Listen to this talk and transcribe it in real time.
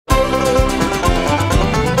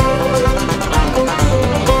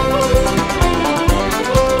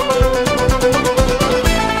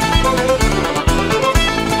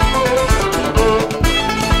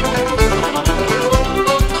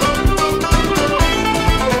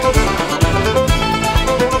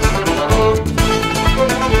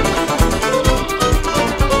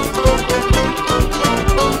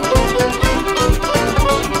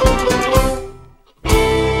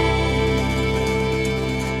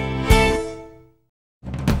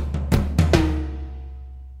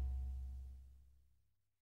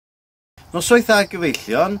Noswaith a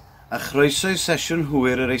gyfeillion, a chroeso I sesiwn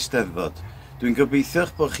hwyr yr Eisteddfod. Dwi'n gobeithio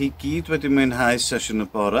bod chi gyd wedi mwynhau sesiwn y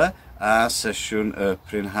bore a sesiwn y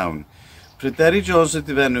prynhawn. Pryderi Jones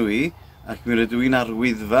ydy fenw I, ac mi rydw i'n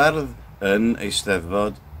arwyddfardd yn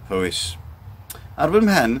Eisteddfod Powys. Ar fy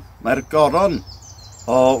mhen, mae'r goron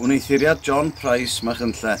o wneithuriad John Price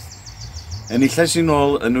Machynlleth. Enillais I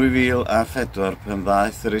nôl yn 2004 pan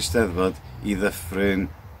ddaeth yr Eisteddfod I ddyffryn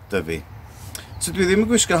dyfu. So dwi ddim yn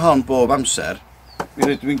gwisgo hon bob amser. Mi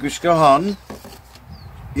rydw i'n gwisgo hon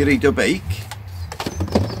I reidio beic,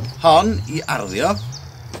 hon I arddio,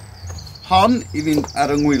 hon I fynd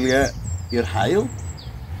ar yngwyliau i'r haul,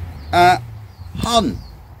 a hon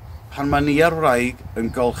pan mae ni ar wraig yn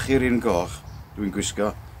golchi'r un goch, dwi'n gwisgo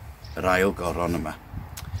yr ail goron yma.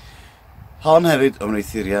 Hon hefyd o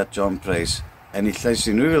wneithuriad John Price, enillais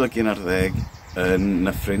I 2011 yn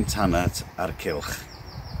Nyffryn Tanat ar Cylch.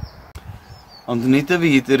 Ond nid y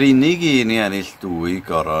fyd yr unig un I ennill 2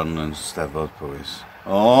 goron yn Eisteddfod Powys.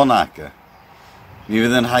 O naga. Mi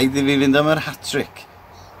fydd yn rhaid I fi fynd am yr hat-trick,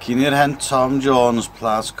 cyn i'r hen Tom Jones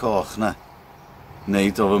plas coch na,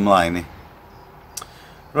 wneud o fy mlaen I.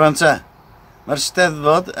 Rwan te, mae'r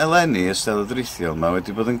Steddfod eleni, y Steddfod Rithiol yma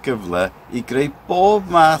wedi bod yn gyfle I greu bob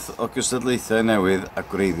math o gystadlaethau newydd a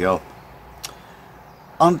gwreiddiol.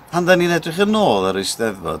 Ond pan da ni'n edrych yn ôl ar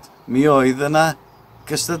Eisteddfod, mi oedd yna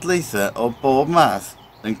gystadlaethau o bob math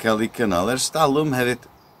yn cael eu cynnal ers talwm hefyd.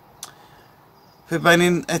 Pe bai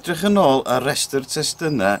ni'n edrych yn ôl ar restr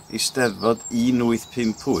testunau Eisteddfod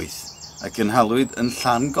 1858 ac yn halwyd yn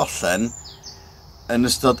Llangollen yn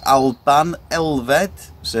ystod Alban Elfed,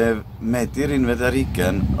 sef Medi'r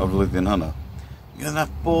 11 o flwyddyn honno. Mi oedd yna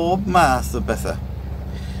bob math o bethau.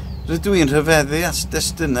 Rydw i'n rhyfeddu at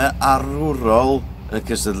destunau arwrol y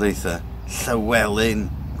gystadlaethau, Llywelyn,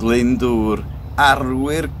 Glyndŵr,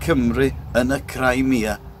 Arwyr Cymru yn y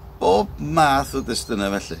Crimea, bob math o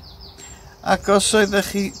destunau felly. Ac os oeddech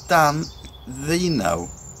chi dan 19,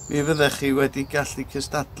 mi fyddech chi wedi gallu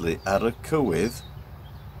cystadlu ar y cywydd,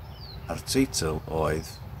 a'r teitl oedd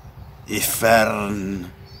Uffern.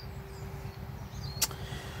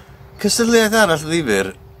 Cystadleuaeth arall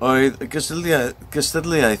ddifyr oedd y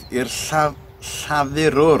gystadleuaeth i'r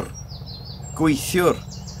llafurwr, gweithiwr,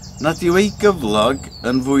 nad yw ei gyflog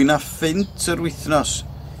yn fwy na ffint yr wythnos,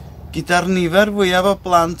 gyda'r nifer fwyaf o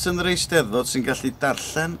blant yn yr Eisteddfod sy'n gallu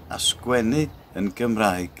darllen a sgwennu yn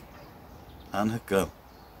Gymraeg. Anhygoel.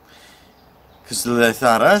 Cystadleuaeth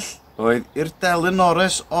arall oedd i'r delyn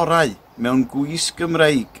ores orau mewn gwys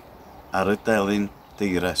Gymraeg ar y delyn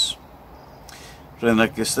deires. Roedd yna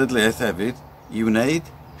gystadleuaeth hefyd I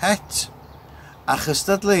wneud het, a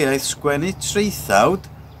chystadleuaeth sgwennu treithawd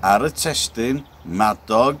ar y testun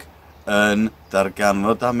Madog yn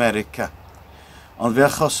Darganfod America. Ond fe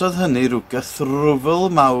achosodd hynny rhyw gythrwfl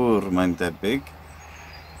mawr mae'n debyg,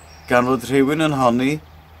 gan fod rhywun yn honni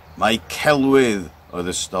mae celwydd oedd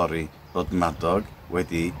y stori bod Madog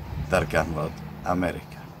wedi darganfod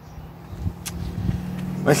America.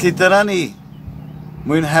 Felly dyna ni.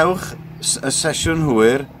 Mwynhewch y sesiwn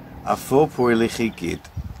hwyr a phob hwyl I chi gyd.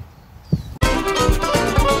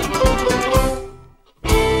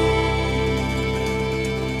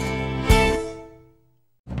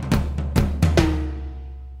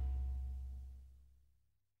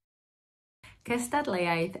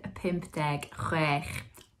 Cystadleuaeth 56,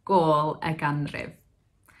 Gôl y Ganrif.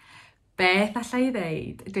 Beth allai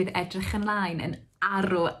ddeud, dwi'n edrych ymlaen yn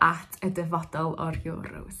arw at y dyfodol o'r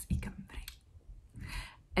Euros I Gymru.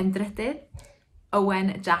 Yn drydydd,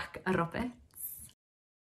 Owen Jack Roberts.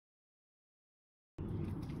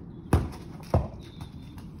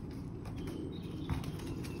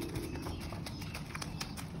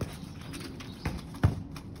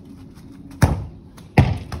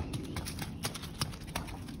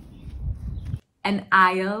 Yn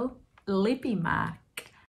ail, Libby Mac.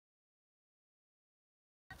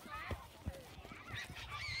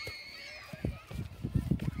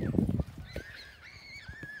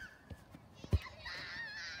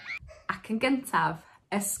 Ac yn gyntaf,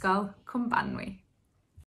 Ysgol Cwmbanwy.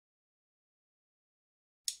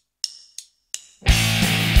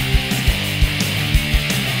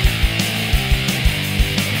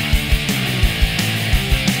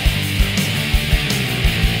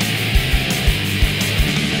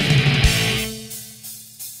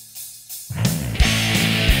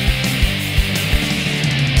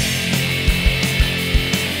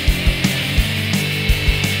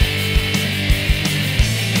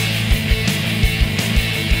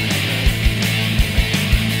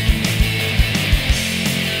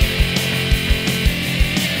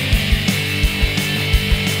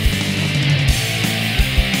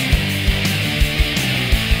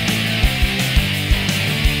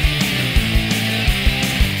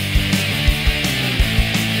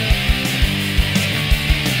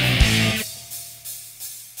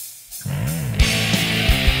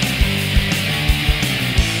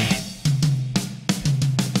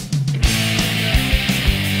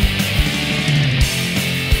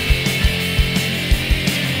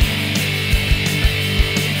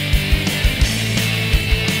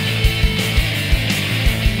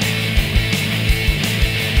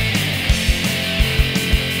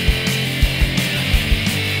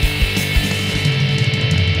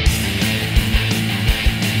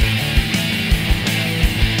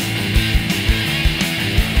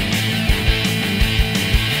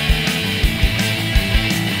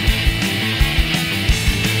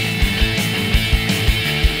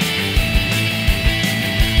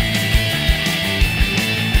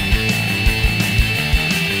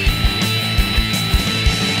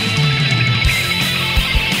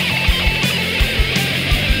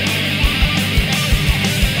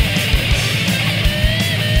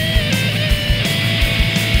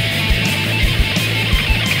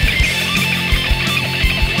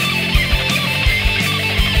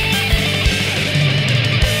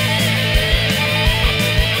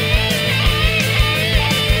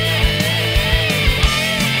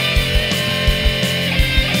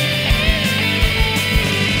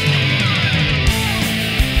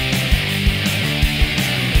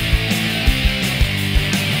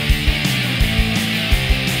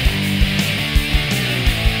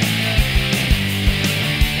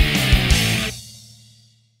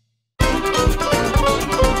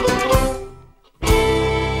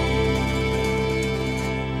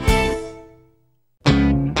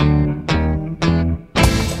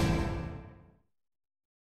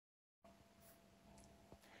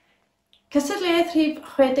 Cysylltiaeth rhif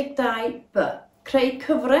 62B. Creu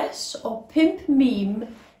cyfres o 5 mîm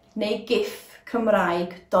neu giff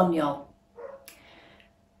Cymraeg Doniol.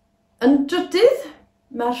 Yn drydydd,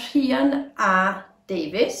 mae Rhian A.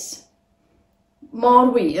 Davies,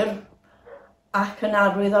 mor wir, ac yn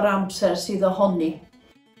arwydd o'r amser sydd ohoni.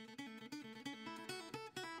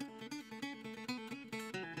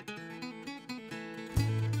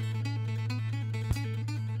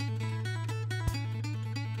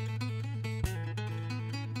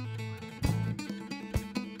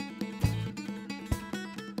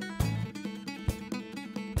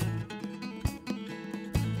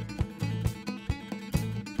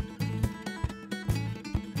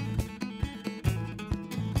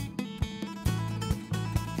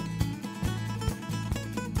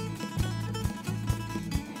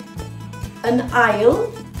 Yn ail,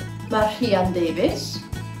 mae Rhian Davies,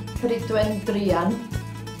 Ceridwen Drian,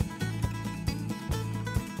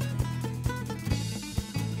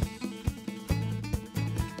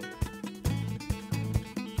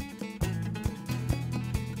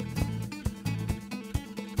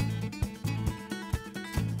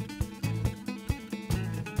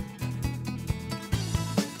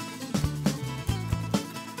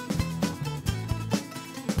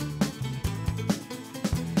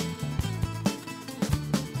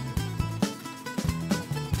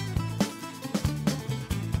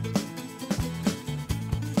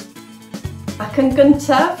 ac yn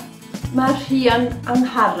gyntaf, mae Rhian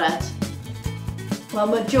Angharad. Wel,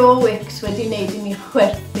 mae Joe Wicks wedi wneud i mi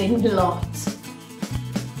chwerthu'n lot.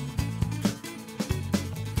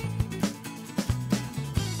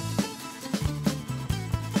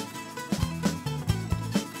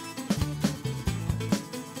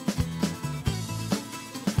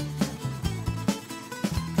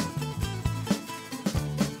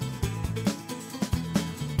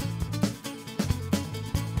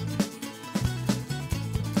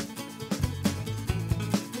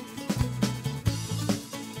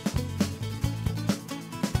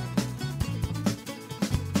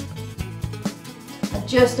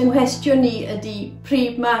 Just yn nghwestiwn ni ydy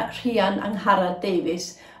pryd mae Rhian Angharad Davies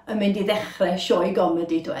yn mynd i ddechrau sioe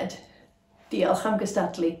gomedi dwed. Diolch am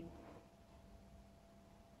gystadlu.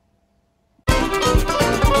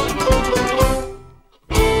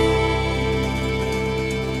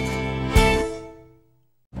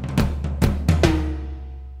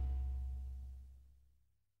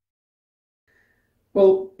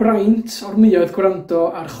 Wel, braint o'r muoedd gwrando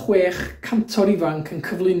ar 6 cantor ifanc yn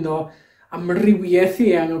cyflwyno amrywiaeth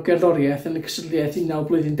eang o gerddoriaeth yn y cysylltiaeth Unawd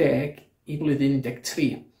Bl i blwyddyn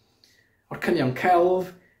 13. O'r caneuon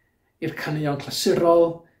celf, i'r caneuon clasurol,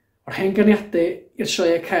 o'r hen ganiadau i'r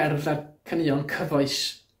sioeau cerdd a'r caneuon cyfoes.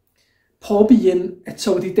 Pob un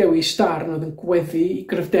eto wedi dewis darn oedd yn gweddu i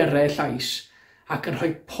gryfderau llais ac yn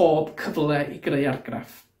rhoi pob cyfle i greu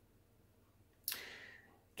argraff.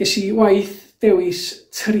 Ges i waith dewis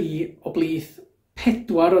 3 o blith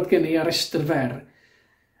 4 oedd gen i ar Stori Fer,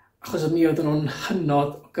 achos mi oedden nhw'n hynod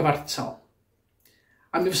o gyfartal.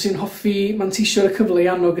 A mi fysai'n hoffi manteisio y cyfle i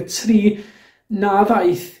annog y 3 na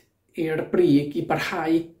ddaeth i'r brig i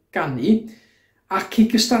barhau ganu ac i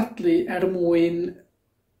gystadlu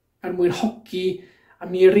mwyn hogi a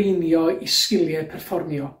mi reinio i sgiliau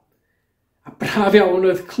perfformio. A braf iawn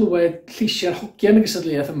oedd clywed lleisiau'r hogiau yn y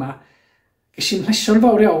gystadleuaeth yma. Ges i'n mhlesio'n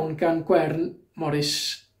fawr iawn gan Gwern Morris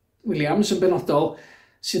Williams yn benodol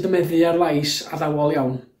sydd yn meddu ar lais addawol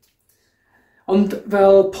iawn. Ond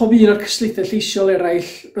fel pob un o'r cysleuthau lleisiol eraill,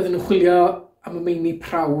 roedden nhw'n chwilio am y meini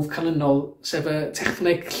prawf canlynol, sef y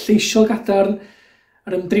techneg lleisiol gadarn,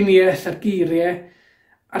 yr ymdriniaeth a'r geiriau,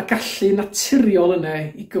 a'r gallu naturiol yna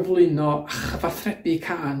i gyflwyno a chyfathrebu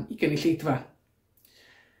can i gynulleidfa.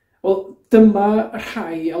 Wel, dyma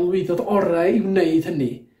rhai a lwyddodd orau i wneud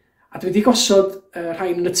hynny, a dwi wedi gosod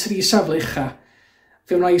rhain yn y 3 safle ucha.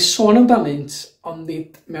 Fe wna i sôn amdanynt, ond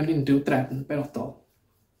nid mewn unrhyw drefn benodol.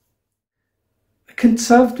 Y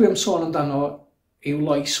cyntaf dwi am sôn amdano yw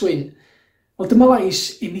Lois Wyn. Wel, dyma lais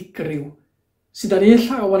unigryw, sydd ar un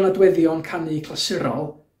llaw anadweddion canu clasurol,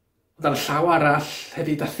 ond ar y llaw arall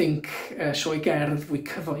hefyd a think sioe gerdd fwy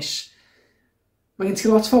cyfoes. Mae gen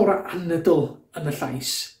ti lot fawr o anadl yn y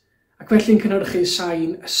llais, ac felly'n cynhyrchu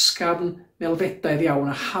sain ysgafn melfedaidd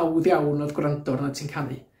iawn a hawdd iawn oedd gwrandwr na ti'n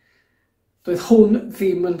canu. Doedd hwn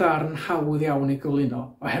ddim yn darn hawdd iawn i gyflwyno,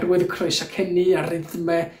 oherwydd y croesacenni a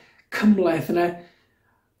rythmau cymleth yna,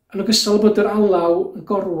 yn ogystal bod yr alaw yn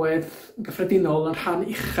gorwedd yn gyffredinol yn rhan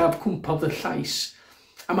uchaf cwmpawd y llais.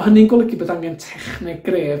 A mae hynny'n golygu bod angen techneg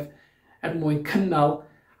gref mwyn cynnal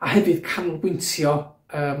a hefyd canolbwyntio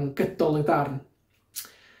gydol y darn.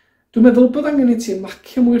 Dwi'n meddwl bod angen i ti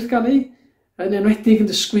macio mwy wrth ganu, yn enwedig yn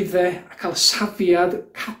dysgwyddau a cael safiad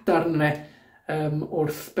cadarn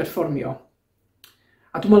wrth berfformio.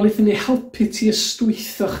 A dwi'n meddwl eithon ni helpu ti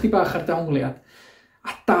ystwytho chdi bach ar dahongliad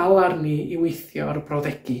a dal arni i weithio ar y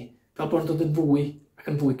brawddegu fel bod yn dod yn fwy ac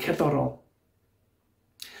yn fwy cerddorol.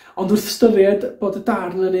 Ond wrth ystyried bod y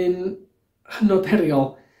darn yn un hynod heriol,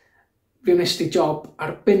 fe wnes i job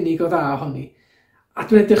arbennig o dda ohoni. A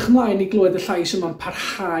dwi'n edrych ymlaen i glywed y llais yma'n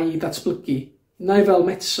parhau i ddatblygu, neu fel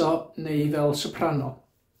mezzo neu fel soprano.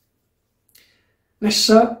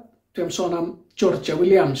 Nesa, dwi'n sôn am Georgia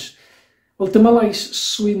Williams. Wel, dyma lais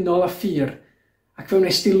swynol a ffyr, ac fe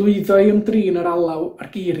wnes i lwyddo i ymdrin yr alaw a'r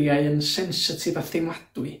geiriau yn sensitif a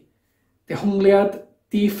theimadwy. Dehongliad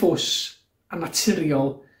di-ffws a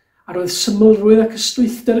naturiol, a roedd symlrwydd ac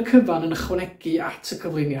ystwythder y cyfan yn ychwanegu at y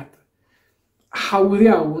cyflwyniad. Hawdd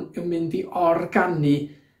iawn yw mynd i organu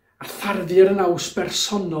a tharfu'r naws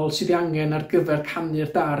bersonol sydd ei angen ar gyfer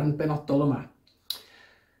canu'r darn benodol yma.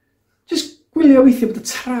 Jyst gwylio weithio bod y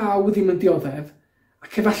traw ddim yn dioddef,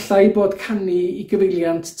 ac efallai bod canu i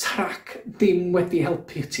gyfeiliant trac dim wedi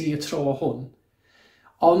helpu ti y tro hwn.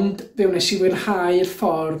 Ond fe wnes i wylhau'r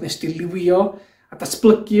ffordd nes di liwio a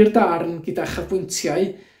datblygu'r darn gyda chafbwyntiau,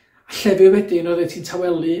 a llefu wedyn oedd ti'n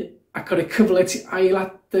tawelu ac o'r cyfle ti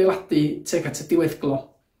ailadeiladu teg at y diweddglo.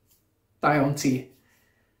 Da iawn ti.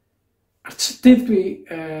 A'r trydydd dwi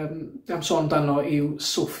am sôn amdano yw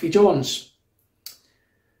Pryderi Jones.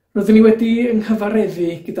 Roeddwn ni wedi ynghyfareddu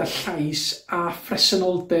gyda llais a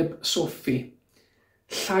phresenoldeb Sophie.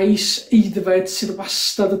 Llais eiddfed sydd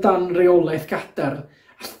wastad o dan reolaeth gadarn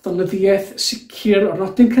a thonyddiaeth sicr o'r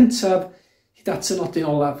nodyn cyntaf hyd at y nodyn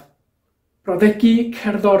olaf. Brawddegu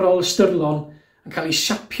cerddorol ystyrlon yn cael ei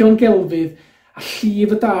siapio'n gelfydd a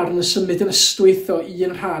llif y darn yn symud yn ystwyth o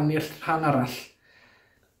un rhan i'r rhan arall.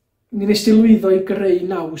 Mi wnes i lwyddo i greu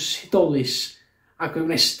naws hudolus ac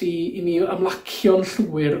wnes i mi ymlacio'n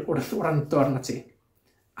llwyr wrth wrando arna ti.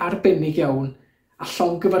 Arbennig iawn a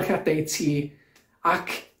llongyfarchiadau ti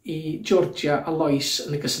ac i Georgia a Lois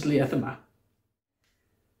yn y gysadleuaeth yma.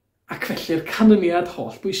 Ac felly'r canlyniad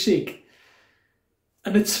holl bwysig.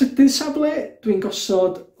 Yn y trydydd safle, dwi'n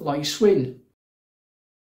gosod Lois Wyn.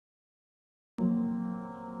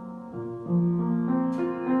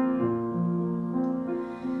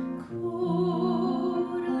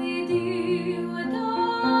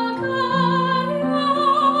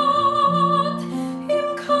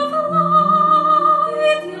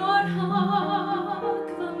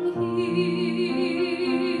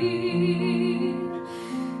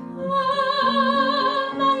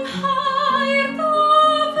 Mang hair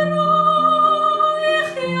dofro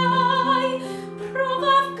i'ch iau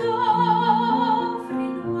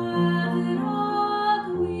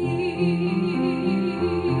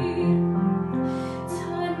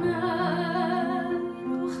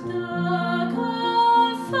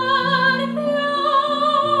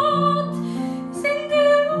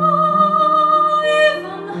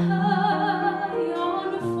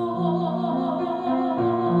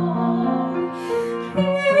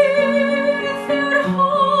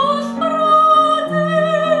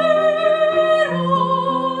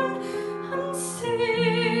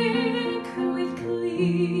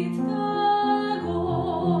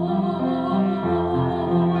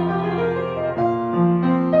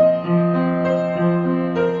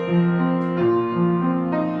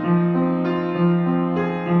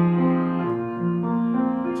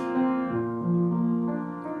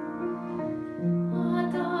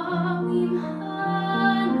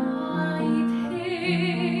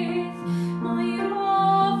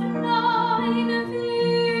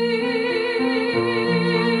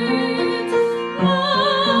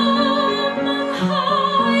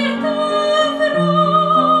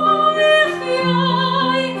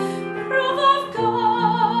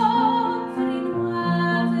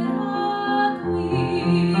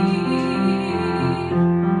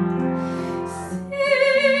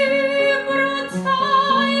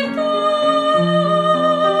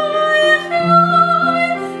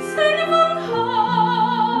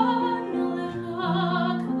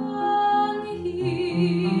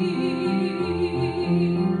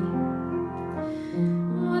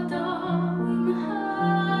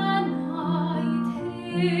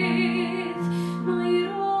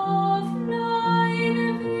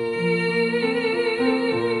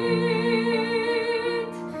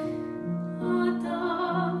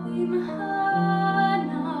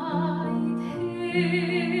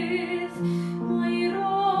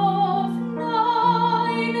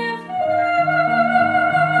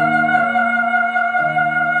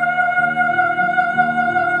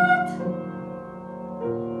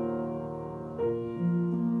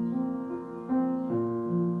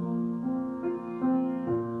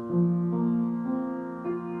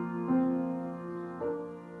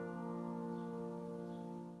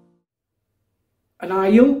Yn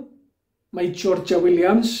ail, mae Georgia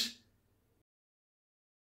Williams.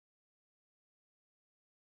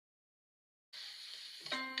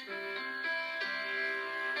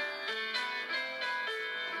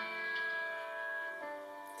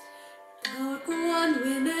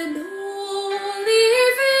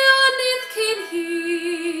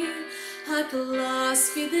 Glas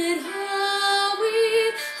fydd yr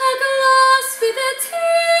hawyr, a glas fydd y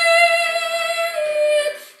tir,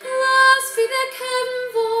 glas fydd y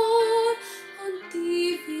cefnfor, ond di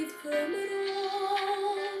fydd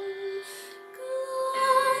Gymron.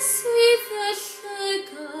 Glas fydd y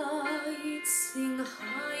llygaid sy'n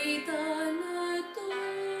haid yn y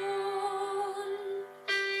don.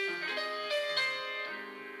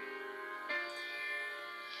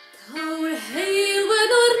 Daw'r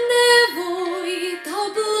heilwen o'r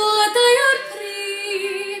blodau o'r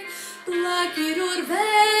pryd, blagir o'r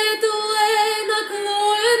fedlen a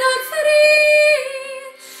gloen o'r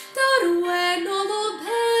ffrid, daw'r wenol o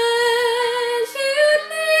bell i'r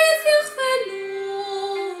neth i'ch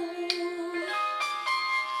fenol.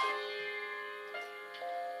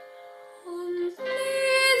 Ond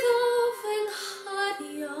nid o fy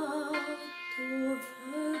nghariad o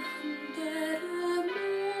fynder y môr.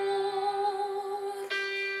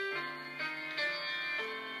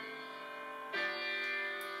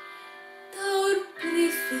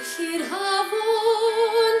 I'r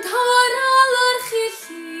hafon, tar alarch i'r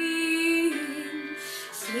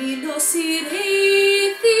llun o sir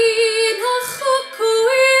heithyn a chwcw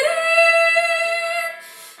i'r un,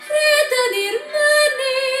 rhedyn i'r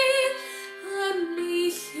mynydd a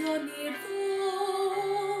meillion i'r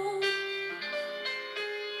ddod.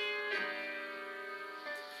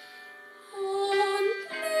 Ond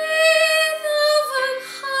nid o fy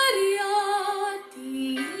nghariad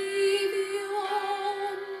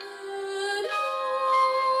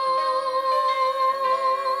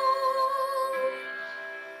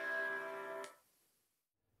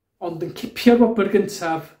Ond yn cipio'r wobr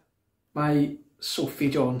gyntaf, mae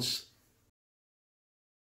Sophie Jones.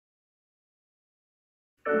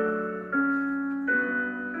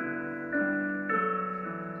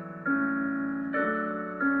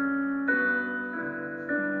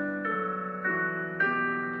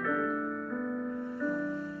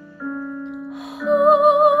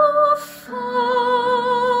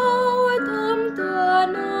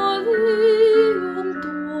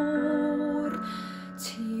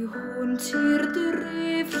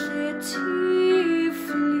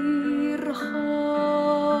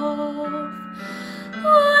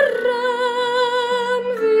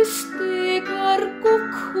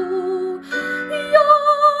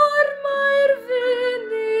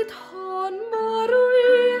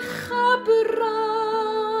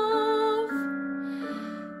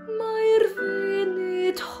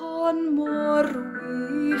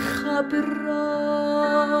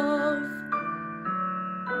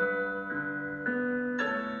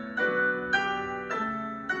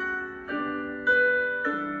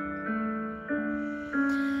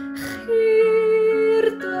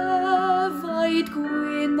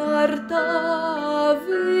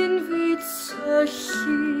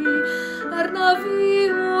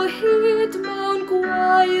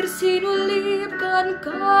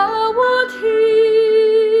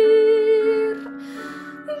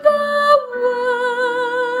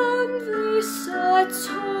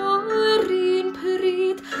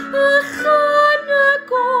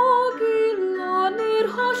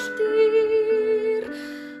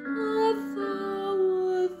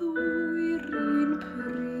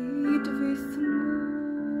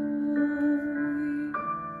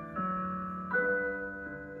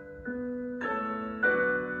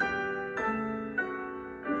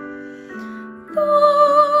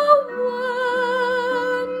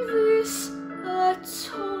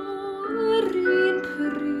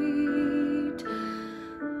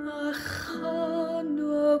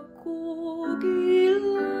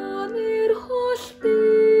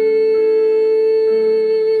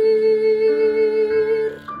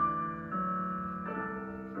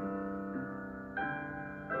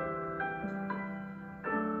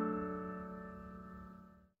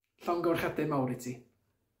 Llongyfarchiadau mawr I ti.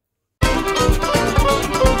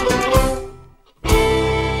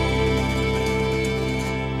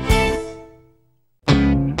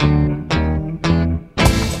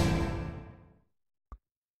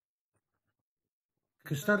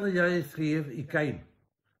 Cystadleuaeth rhif 20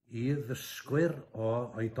 I ddysgwyr o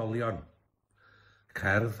oedolion.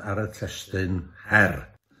 Cerdd ar y testun her.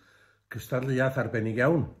 Cystadleuaeth arbennig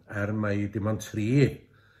iawn mai dim ond 3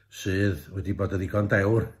 sydd wedi bod yn ddigon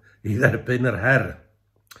dewr I dderbyn yr her.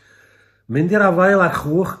 Mynd i'r afael a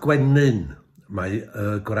chwch gwenyn. mae y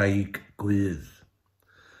gwraig gwydd,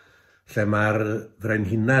 lle mae'r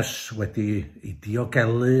frenhines wedi ei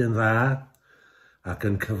diogelu yn dda ac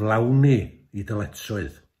yn cyflawni i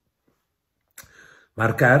dyletswydd.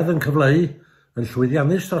 Mae'r gerdd yn cyfleu yn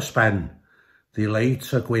llwyddiannus dros ben, ddileit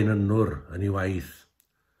y gweinynwr yn ei waith,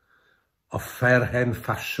 offer hen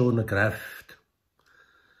ffasiwn y grefft,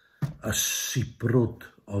 y sibrwd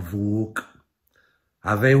o fwg,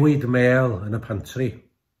 a ddewid mel yn y pantri.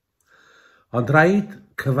 Ond rhaid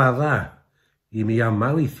cyfadda i mi ama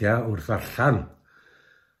weithiau wrth allan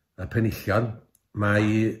y penillion.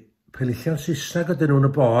 Mae penillion Saesneg ydyn nhw'n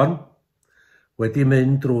y bon wedi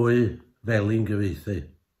mynd drwy felin gyfieithu.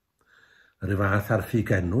 Yr fath ar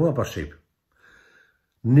ffigenw o bosib.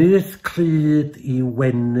 Nyth clyd i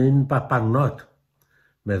wenyn babanod,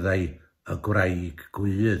 meddai y gwraig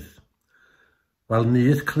gwydd. Wel,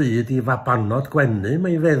 nyth clyd i fabanod gwenu,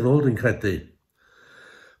 mae'n feddwl dwi'n credu.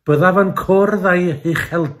 Byddaf yn cwrdd â'i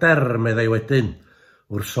uchelder, meddai wedyn,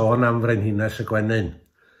 wrth sôn am frenhines y gwenyn.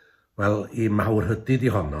 Wel, i mawr hydy di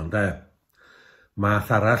honno, ynde? Math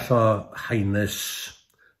arall o haines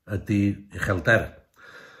ydy uchelder.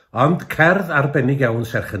 Ond cerdd arbennig iawn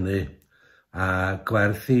serch hynny, a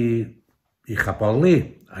gwerth i chaboli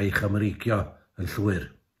a'i chymrigio yn llwyr.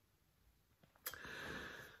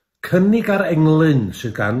 Cynnig ar englyn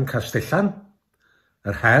sydd gan Castellan.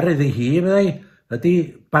 Yr her iddi hi, meddai, ydy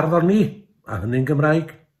barddoni, a hynny'n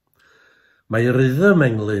Gymraeg. Mae rhythm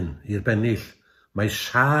englyn i'r bennill, mae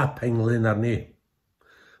siap englyn arni.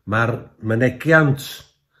 Mae'r mynegiant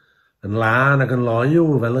yn lan ac yn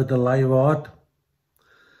loiw fel y dylai fod.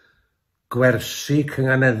 Gwersi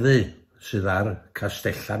cynganeddu sydd ar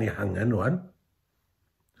Castellan i hangen nhw'n.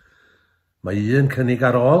 Mae un cynnig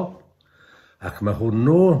ar ôl, ac mae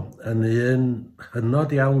hwnnw yn un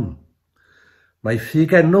hynod iawn. Mae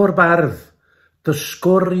ffigenwr bardd,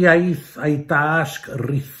 dysgwr iaith a'i dasg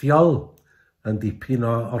rithiol yn dipyn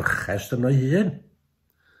o orchest yn o'i hun.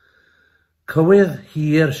 Cywydd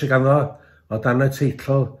hir sydd ganddo o dan y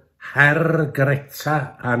teitl Her Greta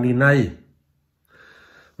a Ninnau.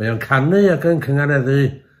 Mae o'n canu ac yn cynganeddu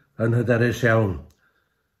yn hyderus iawn.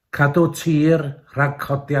 Cadw tir rhag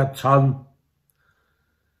codiad ton.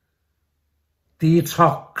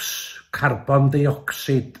 Detox carbon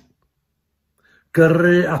dioxid.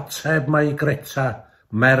 Gyrru ateb mae Greta,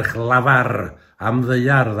 merch lafar am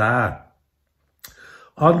ddeiar dda.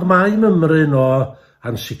 Ond mae mymryn o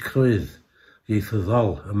ansicrwydd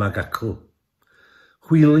ieithyddol yma gacw.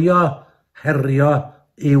 Hwylio herio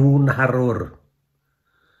yw'n harwr.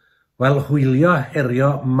 Wel, hwylio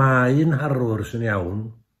herio mae'n harwr sy'n iawn.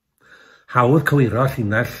 Hawdd cywiro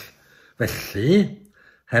llinell felly,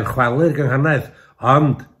 heb chwalu'r gynghanedd,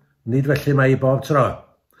 ond nid felly mae i bob tro.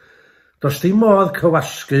 Does dim modd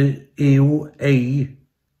cywasgu yw ei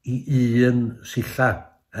i un silla,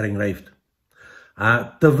 enghraifft.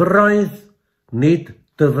 A dyfroedd, nid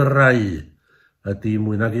dyfrau, ydy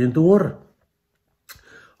mwy nag un dŵr.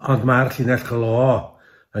 Ond mae'r llinell glo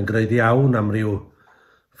yn gwneud iawn am ryw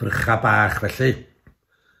frycha bach felly.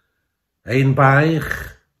 Ein baich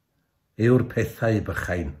yw'r pethau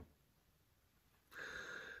bychain.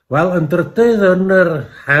 Wel, yn drydydd yn yr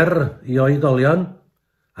her i oedolion,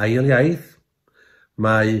 ail iaith,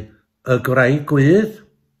 mae y gwraig gwydd,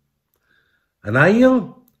 yn ail,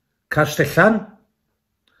 Castellan,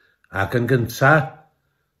 ac yn gynta,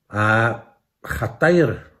 a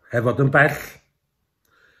chadair hefod yn bell,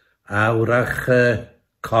 a wrach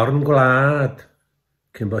corn gwlad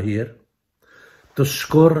cyn bo hir,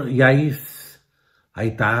 dysgwr iaith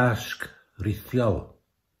a'i dasg rithiol.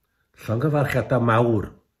 Llongyfarchiadau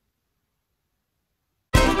mawr.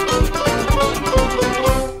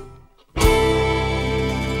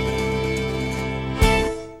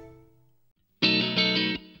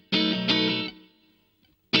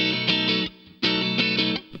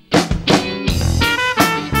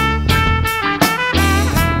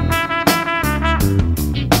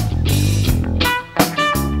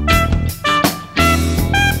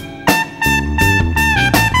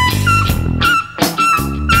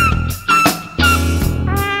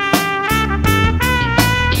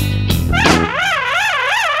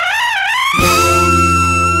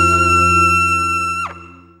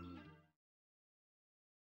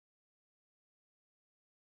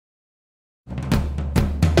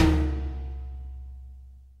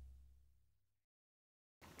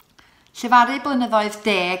 Llefaru blynyddoedd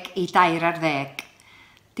 10 i 20.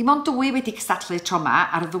 Dim ond 2 wedi cystadlu tro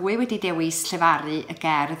yma, a'r 2 wedi dewis llefaru y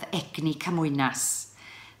gerdd egni Camwynas.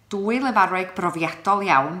 2 lefarweg brofiadol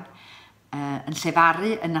iawn, yn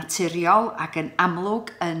llefaru yn naturiol ac yn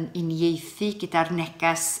amlwg yn uniaethu gyda'r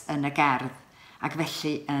neges yn y gerdd, ac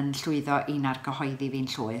felly yn llwyddo i'n argyhoeddi fi'n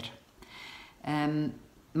llwyr.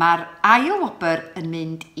 Mae'r ail wobr yn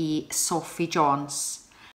mynd i Stori Jones.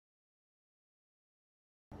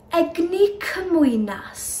 Egni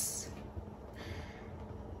cymwynas.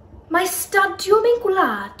 Mae stadiwm ein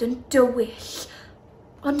gwlad yn dywyll,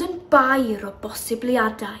 ond yn bair o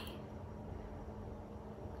bosibiliadau.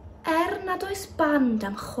 Nad oes band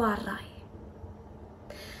am chwarae.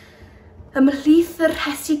 Ymhlith yr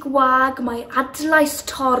rhesi gwag mae adlais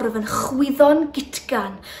torf yn chwyddo'n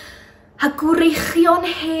gitgan, a gwreichion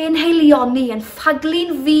hen heilioni yn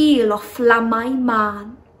ffaglu'n fil o fflamau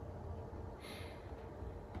man.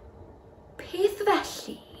 Peth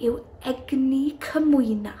felly yw egni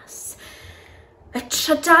cymwynas, y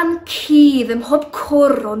trydan cudd ym mhob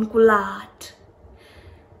cwr o'n gwlad.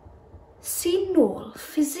 Sy'n nôl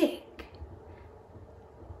ffisig,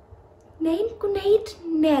 neu'n gwneud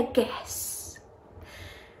neges,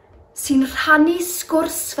 sy'n rhannu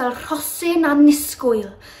sgwrs fel rhosyn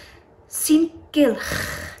annisgwyl, sy'n gylch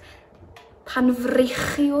pan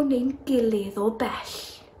freichiwn ein gilydd o bell.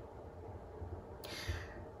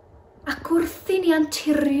 Ac wrth i ni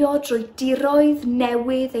anturio drwy diroedd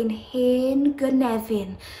newydd ein hen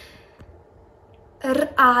gynefin, yr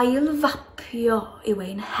ail fapio yw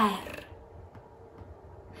ein her.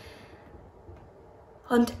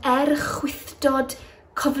 Ond chwythdod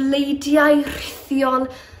cofleidiau rithiol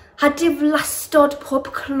a diflastod pob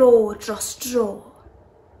clo dros dro.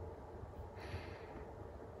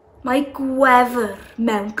 Mae gwefr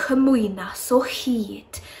mewn cymwynas o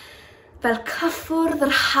hyd, fel cyffwrdd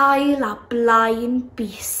yr haul a blaen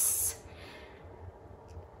bys,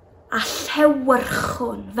 a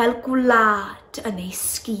llewyrchwn fel gwlad yn ei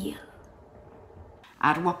sgil.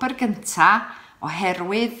 A'r wobr gyntaf,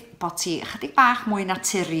 oherwydd bod ti chydig bach mwy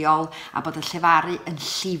naturiol a bod y llefaru yn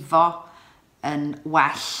llifo yn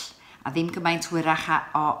well a ddim gymaint hwyrach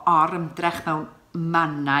o or-ymdrech mewn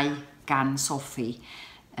mannau gan Sophie.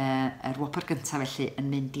 Yr wobr gyntaf felly yn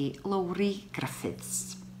mynd i Lowri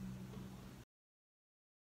Griffiths.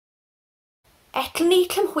 Egni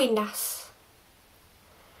cymhwynas.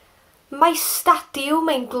 Mae stadiwm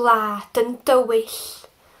ein gwlad yn dywyll,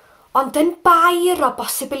 ond yn bair o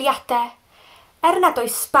bosibiliadau, nad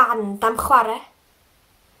oes band am chwarae.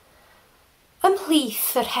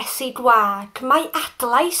 Ymhlith yr rhesi gwag, mae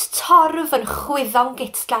adlais torf yn chwyddo'n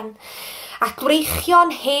gitgan, ac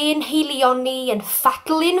gwreichion hen heilioni yn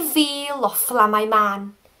ffadlu'n fil o fflamau man.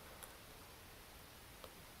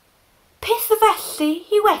 Peth felly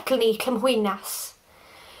yw egni cymhwynas,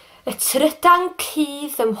 y trydan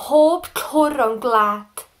cudd ym mhob cwr o'n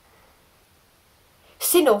gwlad,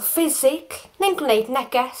 sy'n o ffisig neu'n gwneud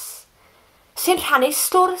neges, sy'n rhannu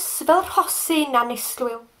sgwrs fel rhosyn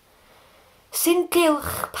annisgwyl, sy'n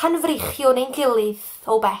gylch pan freichiwn ein gilydd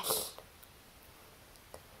o bell.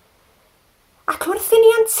 Ac wrth i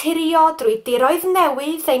ni anturio drwy diroedd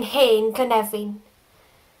newydd ein hen gynefin,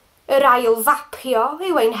 yr ail fapio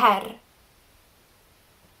yw ein her.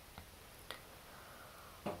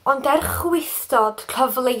 Ond chwythdod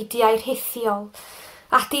cyfleidiau rithiol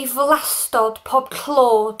a diflastod pob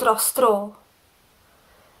clo dros dro.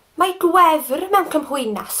 Mae gwefr mewn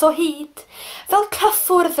cymhwynas o hyd, fel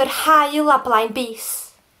cyffwrdd yr haul a blaen bys,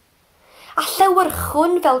 a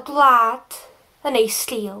llewyrchwn fel gwlad yn ei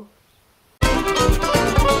sgil.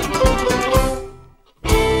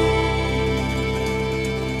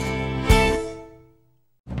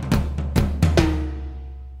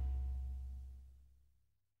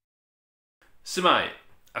 Symai,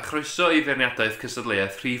 a chroeso i feirniadaeth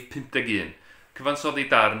cystadleuaeth rhif 51, cyfansoddi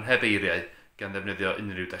darn heb eiriau gan ddefnyddio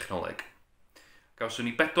unrhyw dechnoleg. Gawson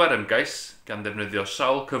ni 4 ymgais gan ddefnyddio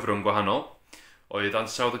sawl cyfrwng gwahanol, oedd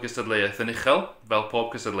ansawdd y cystadleuaeth yn uchel, fel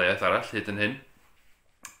pob cystadleuaeth arall hyd yn hyn,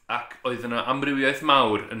 ac oedd yna amrywiaeth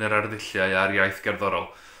mawr yn yr arddelliau a'r iaith gerddorol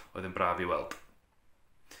oedd yn braf i weld.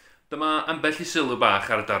 Dyma ambell i sylw bach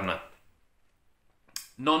ar y darna.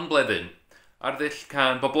 Non-bleddyn, arddull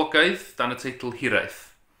can boblogaidd dan y teitl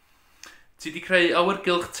hiraeth. Ti wedi creu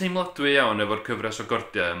awyrgylch teimladwy iawn efo'r cyfres o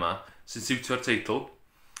gordiau yma, sy'n siwtio'r teitl.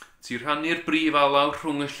 Ti rhannu'r brif alaw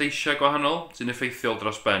rhwng y lleisiau gwahanol sy'n effeithiol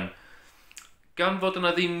dros ben. Gan fod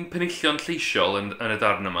yna ddim penillion lleisiol yn y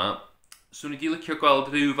darn yma, swn i wedi licio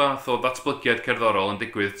gweld rhyw fath o ddatblygiad cerddorol yn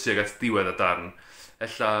digwydd tuag at diwedd y darn.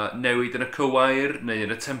 Ella newid yn y cywair, neu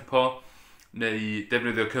yn y tempo, neu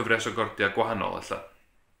defnyddio cyfres o gordiau gwahanol ella.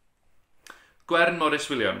 Gwern Morris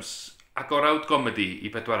Williams, agorawd gomedi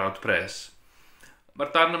i 4 pres.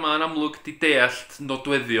 Mae'r darn yma yn amlwg di deallt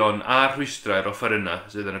nodweddion a rhwystrau'r offeryna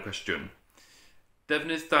sydd yn y cwestiwn.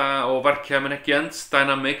 Defnydd da o farciau mynegiant,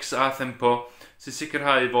 dynamics a thempo sy'n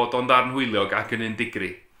sicrhau fod o'n darn hwyliog ac yn un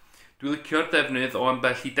digri. Dwi'n licio'r defnydd o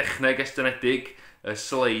ambell i dechneg estynedig, y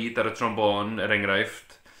sleid ar y trombon,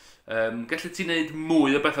 enghraifft. Gallu ti wneud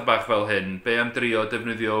mwy o bethau bach fel hyn, be am drio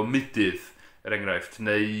defnyddio mudydd, enghraifft,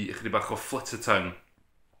 neu ychydig bach o flutter tongue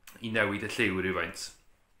i newid y lliw rhywfaint.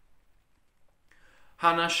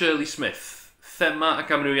 Hannah Shirley Smith, thema ac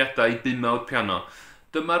amrywiadau bumawd piano.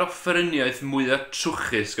 Dyma'r offeryniaeth mwyaf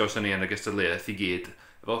trwchus gawson ni yn y gystadleuaeth i gyd,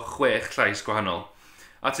 efo 6 llais gwahanol.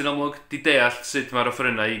 A ti'n amlwg di deall sut mae'r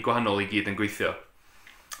offerynnau gwahanol i gyd yn gweithio.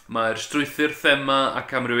 Mae'r strwythur thema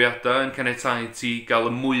ac amrywiadau yn caniatáu ti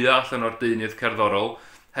gael y mwyaf allan o'r deunydd cerddorol,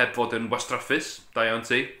 heb fod yn wastraffus, da iawn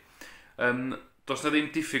ti. Does na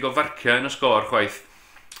ddim diffyg o farciau yn y sgôr chwaith,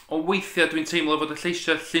 o weithiau dwi'n teimlo fod y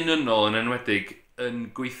lleisiau llunynol yn enwedig yn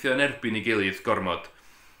gweithio yn erbyn i gilydd gormod.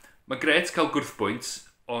 Mae gret cael gwrthbwynt,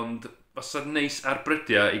 ond fasa'n neis ar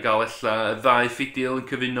brydiau i gael ella y 2 ffidil yn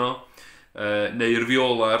cyfuno, neu'r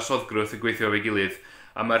fiola a'r soddgrwth yn gweithio efo'i gilydd,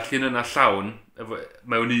 a mae'r llun yna llawn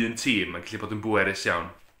mewn un tîm yn gallu bod yn bwerus iawn.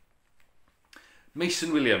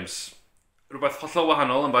 Mason Williams, rhywbeth hollol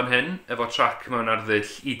wahanol yn fan hyn, efo trac mewn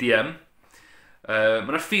arddull EDM. Mae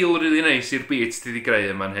yna ffeel rili neis i'r beats ti wedi greu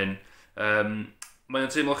yn fan hyn. Mae'n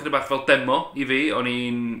teimlo chydig bach fel demo i fi, o'n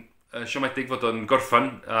i'n siomedig fod o'n gorffan,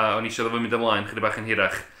 a o'n i eisiau ddod mynd ymlaen chydig bach yn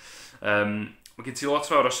hirach. Mae gen ti lot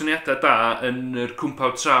fawr o syniadau da yn yr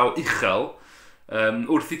cwmpaw traw uchel.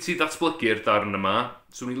 Wrth i ti ddatblygu'r darn yma,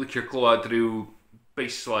 swn i'n licio clywed rhyw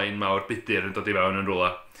baseline mawr budur yn dod i fewn yn rhywle.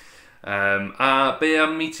 A be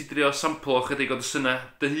am i ti drio samplo chydig o dy syna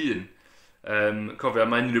dy hun? Cofio,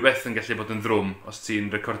 mae unrhyw beth yn gallu bod yn ddrwm os ti'n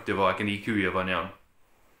recordio fo ac yn EQ-io fo'n iawn.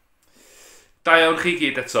 Da iawn chi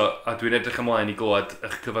gyd eto, a dwi'n edrych ymlaen i glywed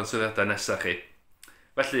eich cyfansoddiadau nesaf chi.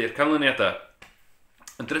 Felly'r canlyniadau.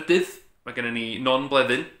 Yn drydydd, mae gennym ni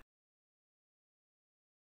non-bleddyn.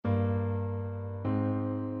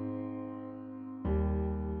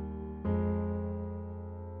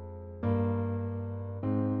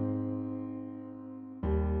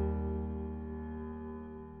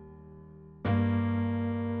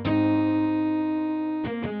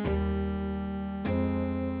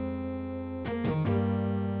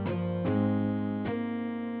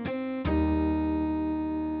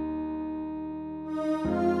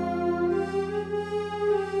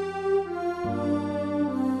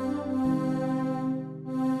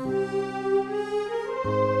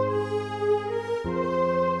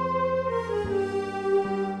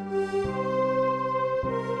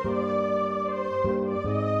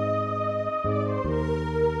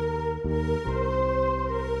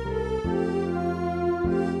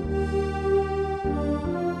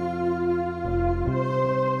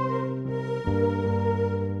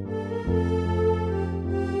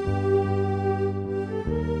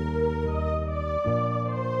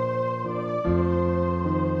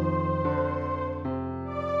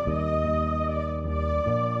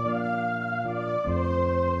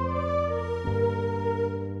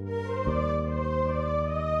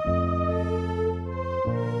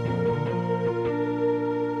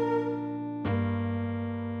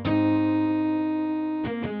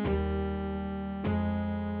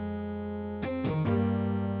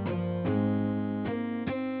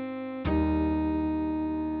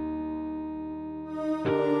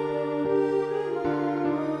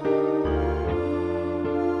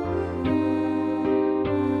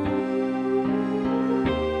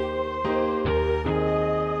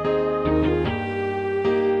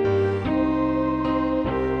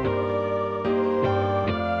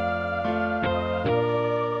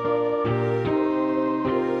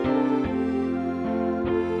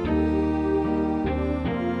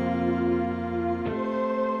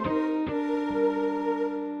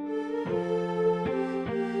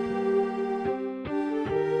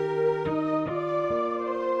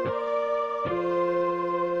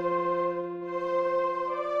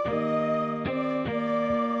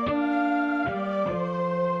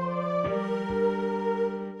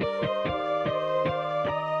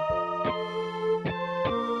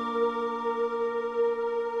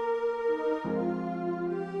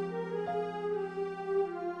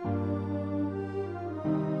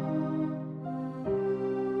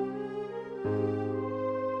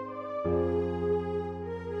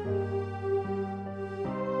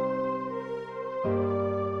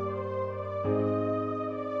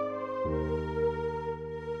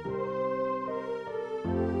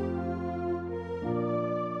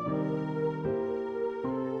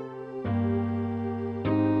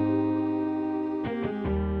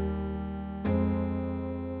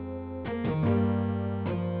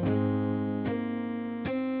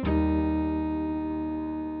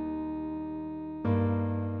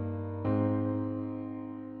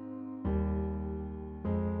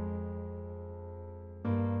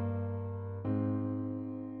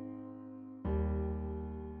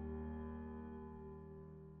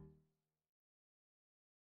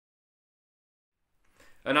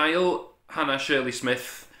 Yn ail, Hannah Shirley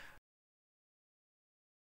Smith.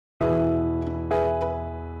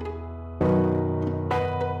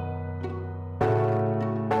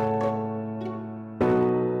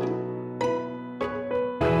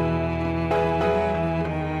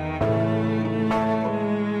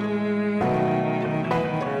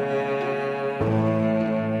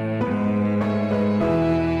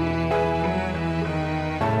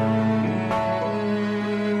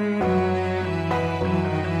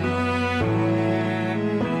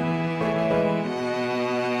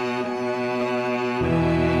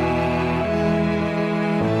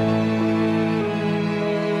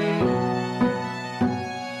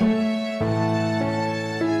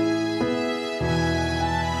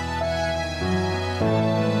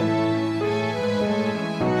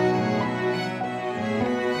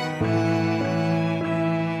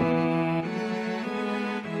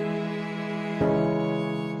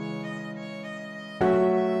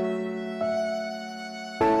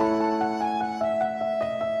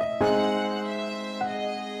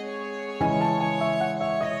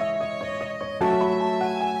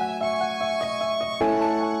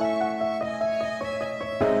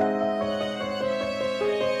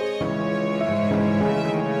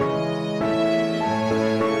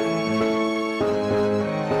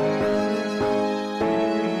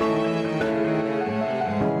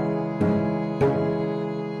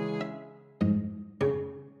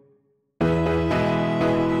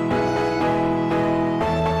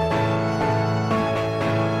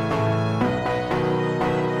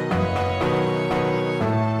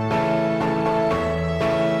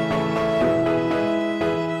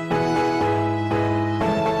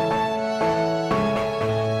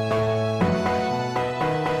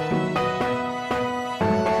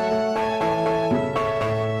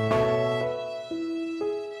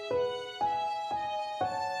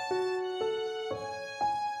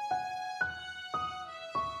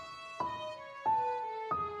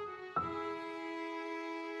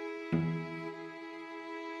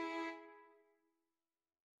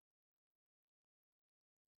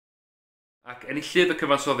 Ac enillydd y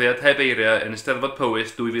cyfansoddiad heb eiriau yn Eisteddfod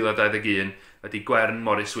Powys 2021 ydy Gwern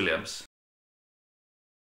Morris Williams.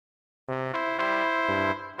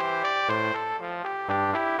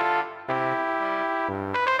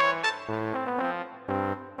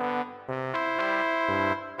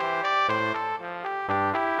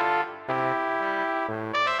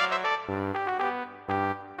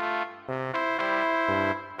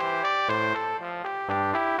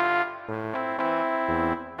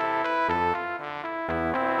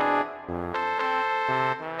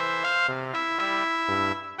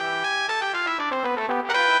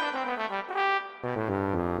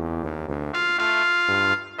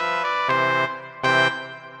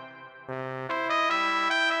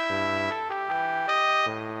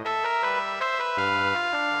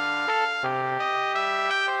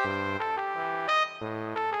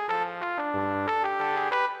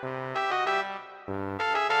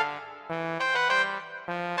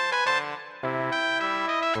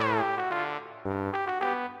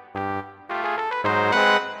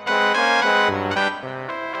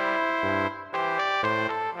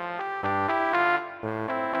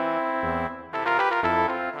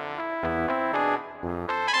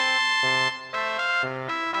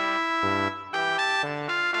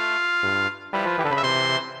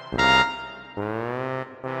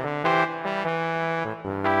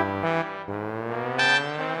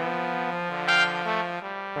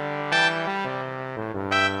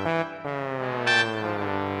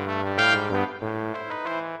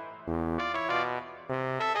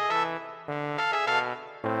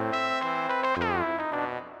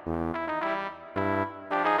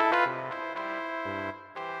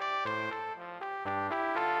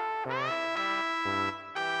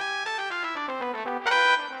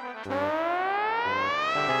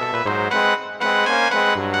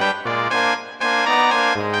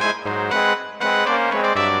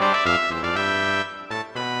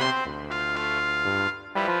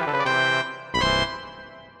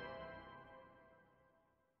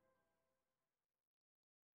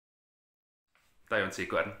 Da iawn ti,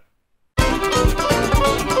 Gwern.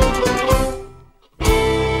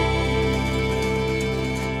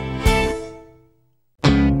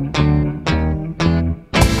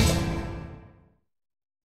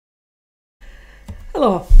 Helo,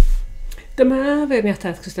 dyma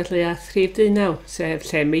feirniadaeth cystadleuaeth rhif 19,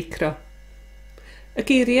 sef Llên Meicro. Y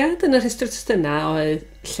geiriad yn yr rhestr testunau oedd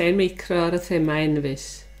Llên Meicro ar y thema enfus.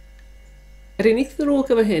 Yr unig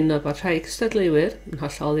ddrwg efo hyn oedd bod rhai cystadleuwyr, yn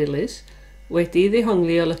hollol ddilys, wedi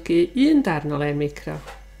ddehongli olygu un darn o Llên Meicro,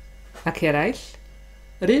 ac eraill,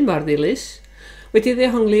 yr un mor ddilys, wedi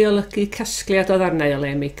ddehongli olygu casgliad o ddarnau o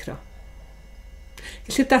Llên Meicro.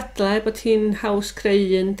 Gellir dadlau bod hi'n haws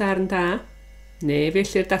creu un darn da, neu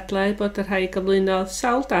felly'r dadlau bod yr rhai gyflwynodd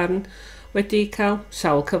sawl darn wedi cael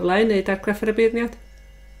sawl cyfle i wneud argraff ar y beirniad.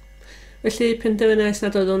 Felly penderfynais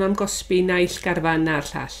nad oedd hwn am gosbi naill garfan na'r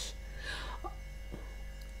llall.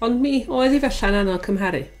 Ond mi oedd hi fella'n anodd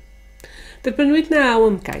cymharu. Derbynwyd 9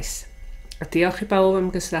 ymgais, a diolch i bawb am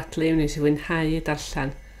gystadlu wnes i fwynhau y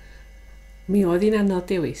darllen. Mi oedd hi'n anodd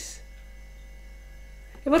dewis.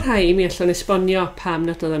 Efo'r rhai mi allwn esbonio pam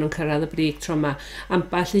nad oedden nhw'n cyrraedd y brig tro yma,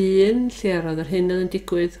 amball un lle roedd yr hyn oedd yn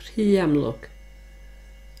digwydd rhy amlwg.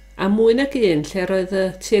 A mwy nag un lle roedd y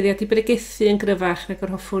tueddiad i bregethu yn gryfach nag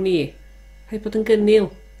yr hoffwn i, rhaid bod yn gynnil,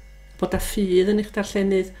 bod â ffydd yn eich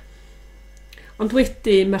darllenydd. Ond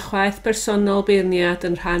wedi mae chwaith bersonol beirniad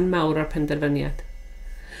yn rhan mawr o'r penderfyniad.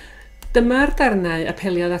 Dyma'r darnau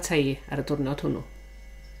apeliodd ata i ar y diwrnod hwnnw.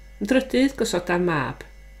 Yn drydydd gosoda'r mab.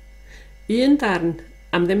 Un darn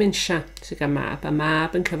am ddemensia sydd gan mab, a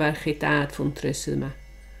mab yn cyfarchu dad ffwntrys sydd yma.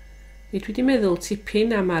 Nid wedi meddwl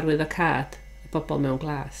tipyn am arwydd o cad i bobl mewn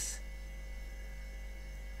glas.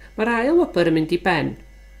 Mae'r ail wobr yn mynd i ben.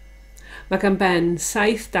 Mae gan ben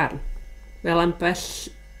 7 darn, fel ambell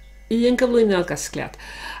un gyflwynodd gasgliad,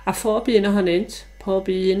 a phob un ohonynt, pob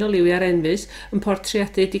un o liwiau'r enfys, yn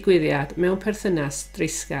portreadu digwyddiad mewn perthynas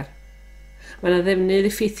dreisgar. Mae yna ddefnydd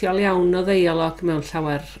effeithiol iawn o ddeialog mewn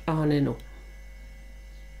llawer ohonyn nhw.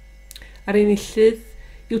 Ar enillydd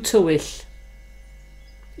yw tywyll.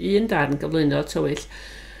 Un darn gyflwynodd tywyll,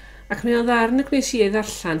 ac mae o ddarn y gwnes i ei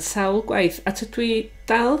ddarllen sawl gwaith, a tydw i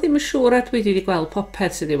dal ddim yn siŵr a dwi wedi gweld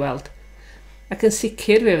popeth sydd i weld. Ac yn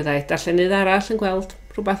sicr fe fyddai darllenydd arall yn gweld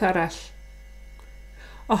rhywbeth arall.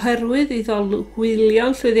 Oherwydd iddo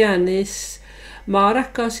hwylio'n llwyddiannus mor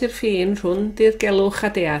agos i'r ffin rhwng dirgelwch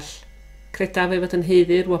a deall, credaf ei fod yn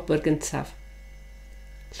heiddi'r wobr gyntaf.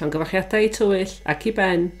 Llongyfarchiadau i tywyll ac i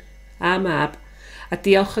ben a mab, a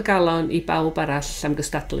diolch o galon i bawb arall am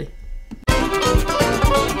gystadlu.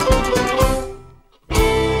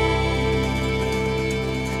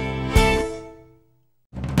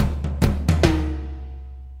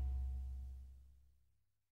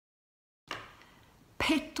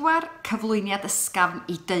 Pedwar cyflwyniad ysgafn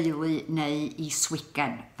i deulu neu i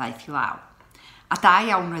swigen ddaeth i law. A da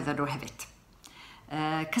iawn oedden nhw hefyd.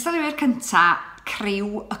 Cystadleuwyr cyntaf,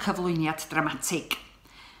 criw y cyflwyniad dramatig.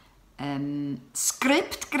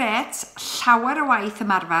 Sgript gret, llawer o waith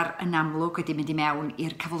ymarfer yn amlwg wedi mynd i mewn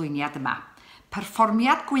i'r cyflwyniad yma.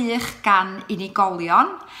 Perfformiad gwych gan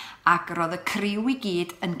unigolion ac roedd y criw i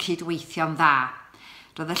gyd yn cydweithio'n dda.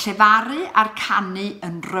 Roedd y llefaru a'r canu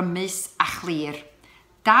yn rymus a chlir.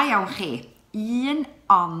 Da iawn chi, un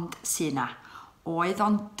ond sy'n na. Oedd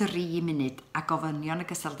o'n 3 munud a gofynion y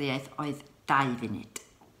gysylltiaeth oedd 2 funud.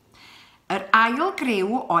 Yr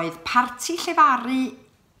Ail-greu oedd parti llefaru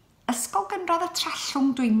ysgol gynradd y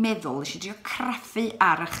Trallwng dwi'n meddwl, nes i drio craffu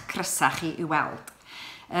ar eich crysau chi i weld.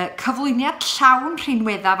 Cyflwyniad llawn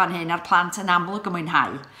rhinweddaf fan hyn ar plant yn amlwg y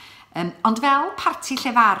mwynhau. Ond fel parti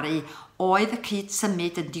llefaru, oedd y cyd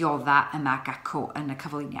symud yn diodda yma gacw yn y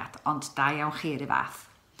cyflwyniad, ond da iawn chi i'r fath.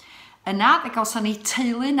 Yna, fe gawson ni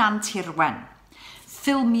teulu Nant Hirwen.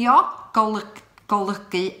 Ffilmio,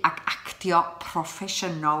 golygu ac actio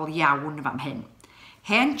proffesiynol iawn fan hyn.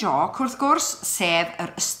 Hen joc wrth gwrs, sef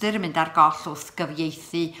yr ystyr yn mynd ar goll wrth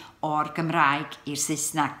gyfieithu o'r Gymraeg i'r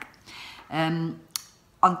Saesneg.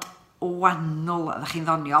 Ond wannol ydych chi'n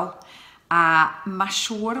ddoniol, a mae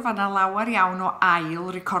siŵr fan yna lawer iawn o ail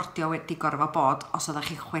recordio wedi gorfod bod os ydych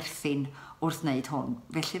chi chwerthin wrth wneud hwn.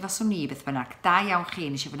 Felly faswn ni beth bynnag. Da iawn chi,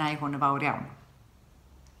 nes i fwynhau hwn yn fawr iawn.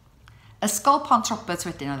 Ysgol Pont Roberts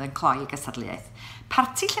wedyn oedd yn cloi gystadleuaeth.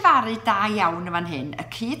 Parti llefaru da iawn yn fan hyn, y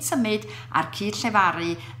cyd symud a'r cyd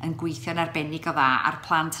llefaru yn gweithio'n arbennig o dda a'r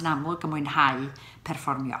plant yn amlwg yn mwynhau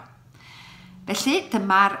perfformio. Felly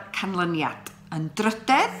dyma'r canlyniad. Yn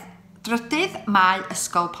drydydd mae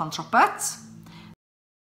Ysgol Pont Roberts.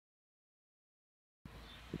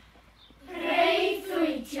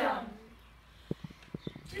 Breuddwydion.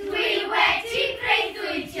 Dwi wedi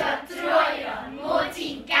breuddwydio droeon mod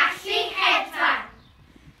i'n gallu hedfan.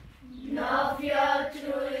 Nofio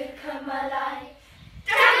drwy'r cymylau,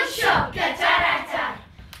 dawnsio gyda'r adar,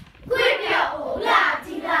 gwibio o wlad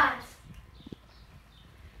i wlad.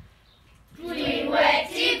 Dwi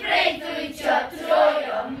wedi breuddwydio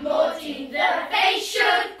droeon mod i'n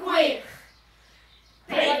ddyfeisiwr gwych.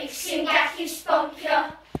 Beic sy'n gallu sboncio,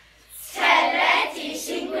 teledu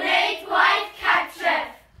sy'n gwneud gwaith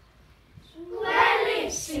cartref, gwely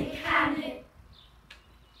sy'n canu.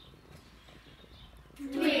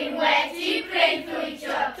 Dwi wedi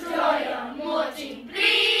breuddwydio droeon mod i'n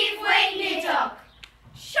brif weinidog.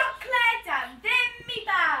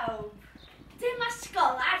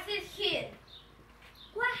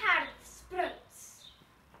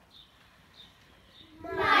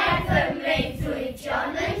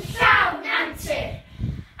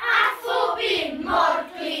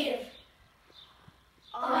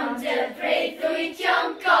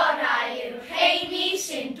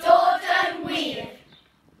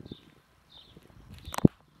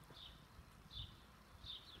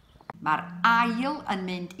 Mae'r ail yn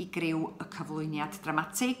mynd i griw y cyflwyniad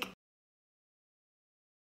dramatig.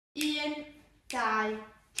 1, 2,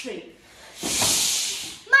 3.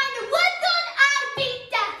 Mae'n wyddwn ar byd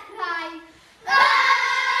dechrau.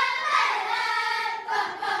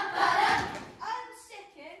 Yn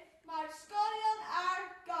sicr, mae'r ysgolion ar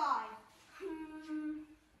gair.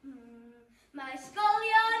 Mae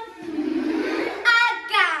ysgolion ar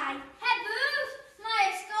gair. Hefyd, mae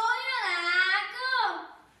ysgolion agor.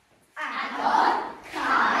 Agor,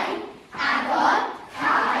 cae, agor,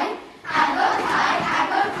 cae, agor, cae,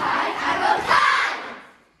 agor, cae, agor, cae.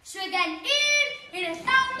 Swigen 1 i'r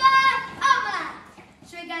llawr yma.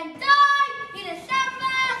 Swigen 2 i'r llawr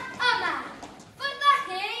yma. Fydda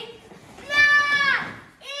chi? Na!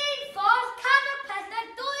 Un ffordd cadw pethau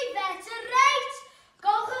 2 fetr reit.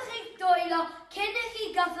 Gowchwch chi dwylo cyn i chi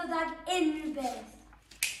gyfod ag unbeth.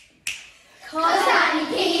 Cos dan ni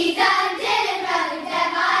gyd yn dilyn fel yn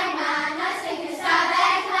defau man a sy'n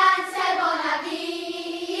ystafell lan sebon a fi.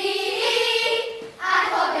 A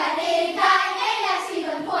cofio nidau eiliau sydd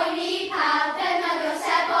yn poeni pawb defnyddio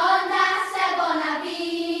sebon a fi.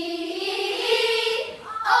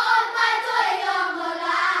 Ond mae dwylo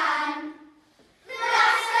mlaen.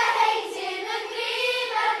 Rasta heitin yn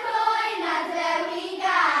grif ar groen a drewi'n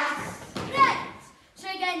gas. Reit,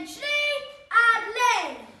 swigen 3 ar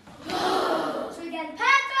Llên. Swigen 4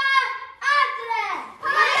 adre.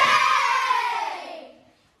 Hwyr!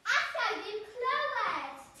 Allai ddim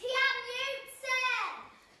clywed, ti am niwten.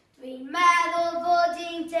 Dwi'n meddwl fod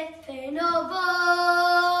i'n dipyn o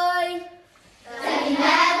fwy. Dyn ni'n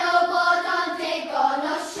meddwl bod o'n digon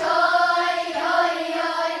o sioe, oi,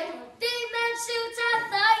 oi. Dim yn siwt a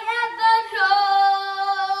ddau efo'n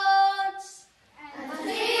rods. Yn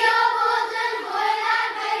trio bod yn hwyr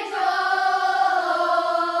ac ei dros.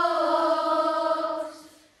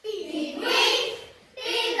 Bydd gwych,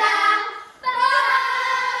 bydd dda,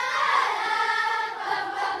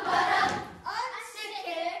 Yn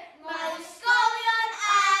sicr, mae ysgolion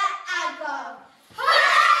ar agor.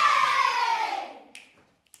 Hwyr!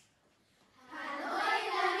 Pan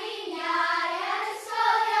oedden ni'n iau ar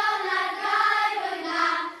ysgolion ar gair yna,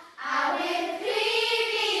 a wy'r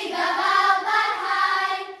prif i gyfal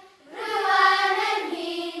barhau. Rwan yn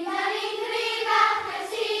hyn, da ni'n grifach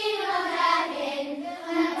cytun o ddehyn,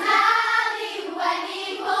 yn dal i wenu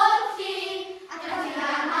bob llun, ac yn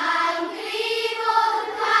amau'n grif o'r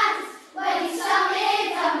plant wedi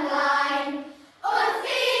symud ymlaen. Wrth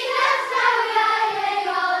i llawiau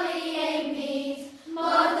leoli ein byd,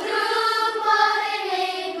 mor drwg, mor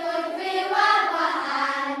unig wrth fyw ar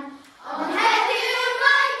wahân, ond heddiw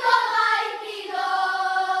mae gobaith i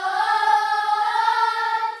ddod.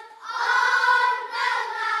 Ond fel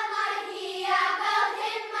na mae hi a fel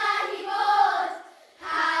hyn mae hi fod,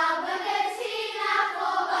 pawb yn gytun a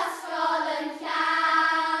phob ysgol yn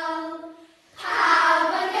llawn.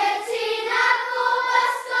 Pawb yn gytun a phob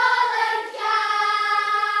ysgol yn llawn.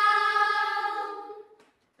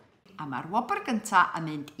 A mae'r wobr gyntaf yn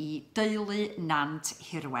mynd i deulu Nant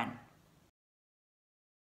Hirwen.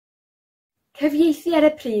 Cyfieithu ar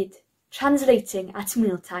y pryd, translating at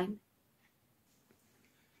mealtime.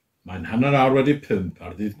 Mae'n hanner awr wedi 5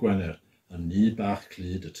 ar ddydd Gwener yn ni bach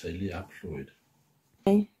clud y teulu ap Llwyd.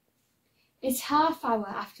 It's half hour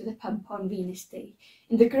after the pump on Venus Day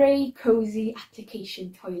in the grey, cosy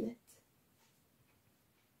application toilet.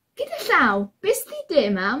 Gyda llaw, beth di dy,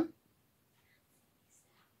 mam?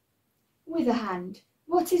 With a hand,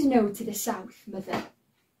 what is no to the south, mother?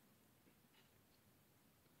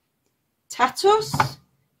 Tatws,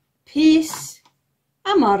 pys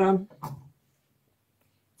a moron.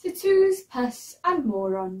 Tattoos, pus and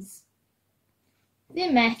morons.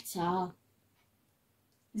 Ddim eto.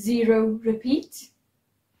 0, repeat.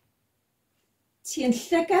 Ti yn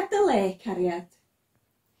llygad dy le, cariad.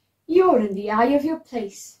 You're in the eye of your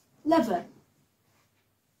place, lover.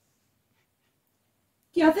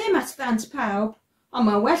 Di o ddim at ddant pawb, ond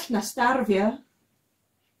mae well na starfio.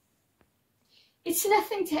 It's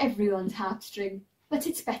nothing to everyone's heartstring, but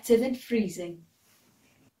it's better than freezing.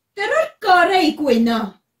 Dyna'r gorau i gwyno.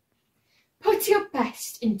 Put your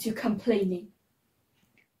best into complaining.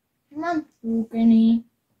 Mam gen i.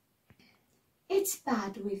 It's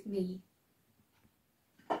bad with me.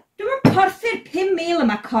 Dwi'n porthu'r 5,000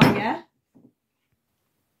 yma, coria.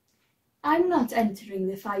 I'm not entering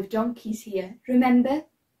the 5 donkeys here, remember?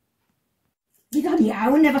 Bydd o'n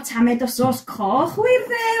iawn efo tamed o sos coch, wir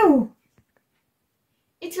ddew.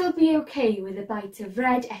 It'll be okay with a bite of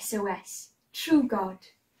red SOS, true God.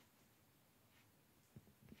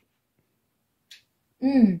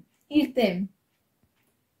 I'r dim.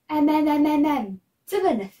 To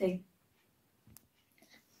the nothing.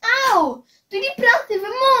 Ow! Dwi di brathu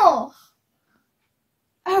fy moch!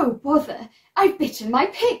 Oh, bother. I've bitten my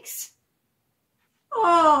pigs.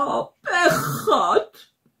 Oh, bechod!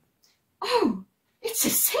 Oh, it's a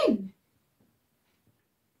sin.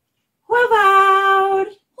 Hwyl fawr!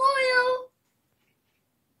 Hwyl!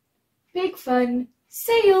 Big fun.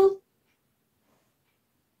 Sail.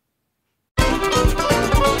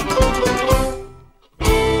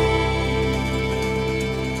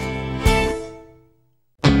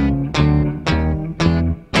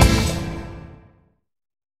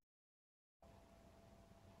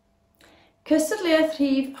 Cystadleuaeth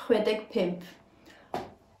rhif 65.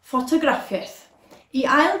 Ffotograffiaeth. I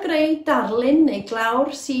ail-greu darlun neu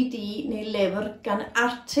glawr CD neu lyfr gan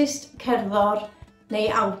artist, cerddor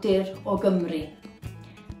neu awdur o Gymru.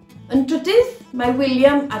 Yn drydydd, mae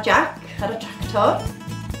William a Jack ar y tractor.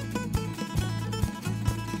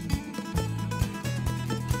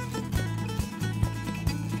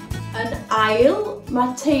 Yn ail,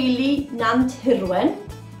 mae teulu Nant Hirwen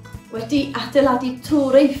wedi adeiladu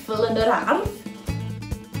tŵr Eiffel yn yr ardd.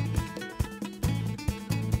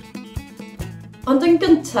 Ond yn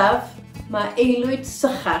gyntaf, mae aelwyd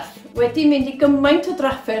sycharth wedi mynd i gymaint o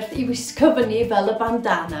drafferth i wisgo fyny fel y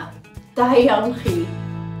bandana. Da iawn chi.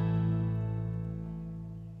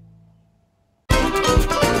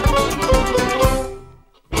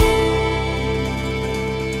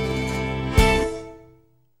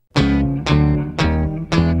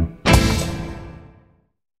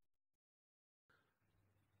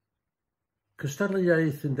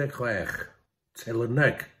 Cystadleuaeth 16,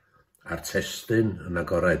 telyneg a'r testun yn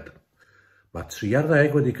agored. Mae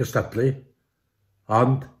 30 wedi cystadlu,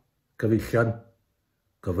 ond, gyfeillion,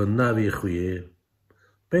 gofynna fi chwi,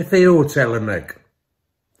 beth yw telyneg?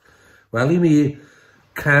 Wel, i mi,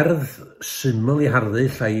 cerdd syml i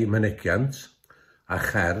harddull a'i mynegiant a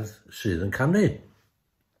cherdd sydd yn canu.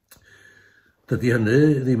 Dydy hynny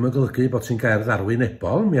ddim yn golygu bod ti'n gerdd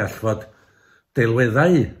arwynebol, mi all fod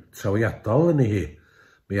delweddau trawiadol yn hi.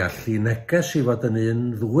 Mi all i neges i fod yn un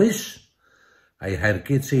ddwys a'i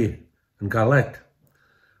hergyd ti yn galed.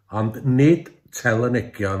 Ond nid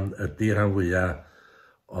telynegion ydy rhan fwyaf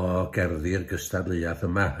o gerddi'r gystadleuaeth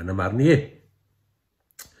yma yn y marn i.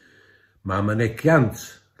 Mae mynegiant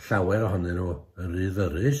llawer ohonyn nhw yn rhy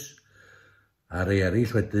ddyrus a rei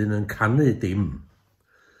eraill wedyn yn canu dim.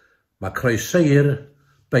 Mae croeso i'r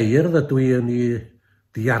beirdd ydw i yn ei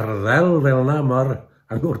diarddel fel yna mor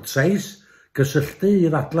angwrtais gysylltu i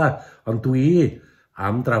ddadla, ond dwi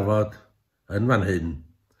am drafod yn fan hyn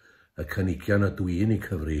y cynigion ydw i'n ei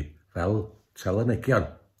cyfri fel telynegion.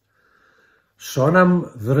 Sôn am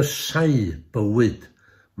ddrysau bywyd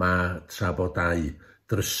mae trafodau,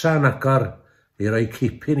 drysa'n agor i roi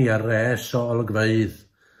cipin i ar res o olygfeydd,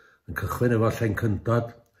 yn cychwyn efo Llen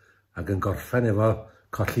Cyndod ac yn gorffen efo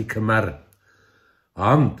Colli Cymar.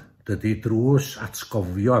 Ond dydy drws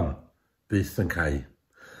atgofion byth yn cael.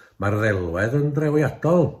 Mae'r ddelwedd yn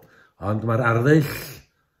drewiadol, ond mae'r arddull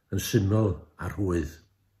yn syml a rhwydd.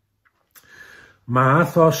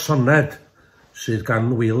 Math o soned sydd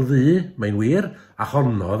gan Wil Ddu, mae'n wir, a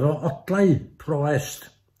honnodd o odlau proest.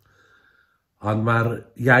 Ond mae'r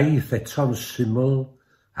iaith eto'n syml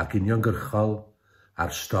ac uniongyrchol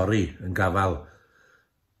a'r stori yn gafal.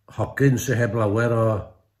 Hogyn sy'n heb lawer o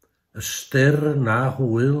ystyr na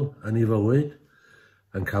hwyl yn ei fywyd,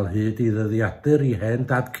 yn cael hyd i ddyddiadur i hen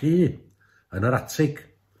dad cu yn yr atig,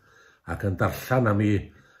 ac yn darllan am ei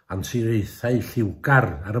anturiaethau lliwgar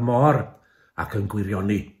ar y môr ac yn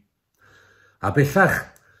gwirioni. A bellach,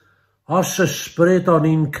 os ysbryd o'n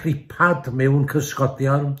i'n cripad mewn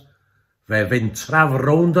cysgodion, fe fentraf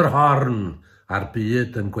rownd yr horn a'r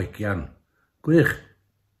byd yn gwegian. Gwych.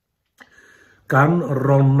 Gan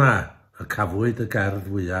Ronna, y cafwyd y gerdd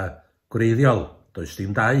fwyaf gwreiddiol, does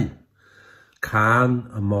dim dau. Can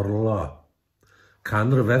y Morlo.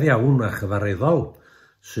 Can rhyfedd iawn a chyfareddol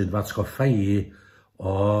sy'n fatgoffa i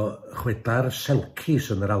o chwedla'r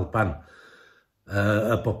Selcis yn yr Alban.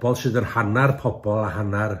 Y bobl sydd yn hannar pobl a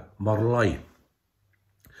hannar morloi.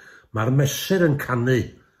 Mae'r mesur yn canu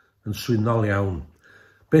yn swynol iawn.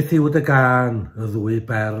 Beth yw dy gan y ddwy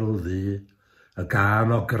berl ddu, y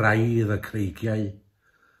gan o graidd y creigiau?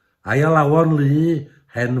 Ai alawon lu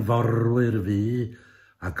hen forwyr fi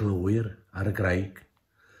a glwyr ar y graig,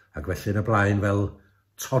 ac felly yn y blaen fel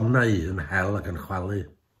tonnau yn hel ac yn chwalu.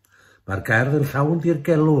 Mae'r gerdd yn llawn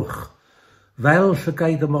dirgelwch, fel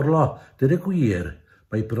llygaid y morlo, dyr y gwir,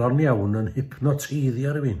 mae bron iawn yn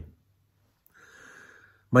hypnoteiddio ar y fi'n.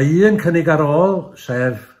 Mae un cynnig ar ôl,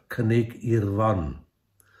 sef cynnig Irfon.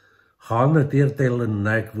 Hon ydy'r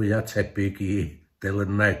delyneg fwyaf tebyg i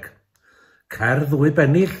delyneg. Cerdd ddwy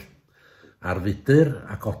bennill, ar fudur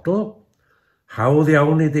ac odl, hawdd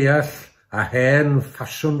iawn i deall a hen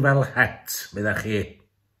ffasiwn fel het, medda chi.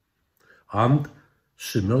 Ond,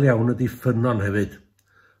 syml iawn ydi ffynon hefyd,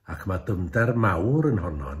 ac mae dyfnder mawr yn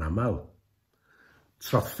honno yn aml.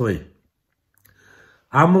 Trothwy.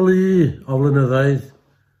 Am lu o flynyddoedd,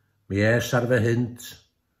 mi es ar fy hynt,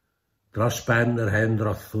 dros ben yr hen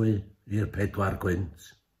drothwy i'r 4 gwynt.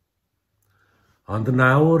 Ond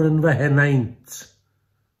nawr yn fy henaint,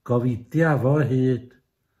 gofidia fo hyd,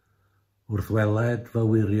 wrth weled fy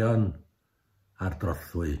wirion a'r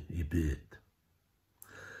drothwy i byd.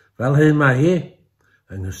 Fel hyn mae hi,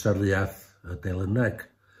 yng Nghystadleuaeth y Delyneg,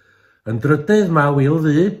 yn drydydd ma Wil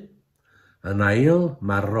Ddu, yn ail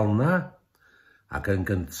mae'r Rona, ac yn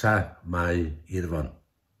gynta mae Irfon.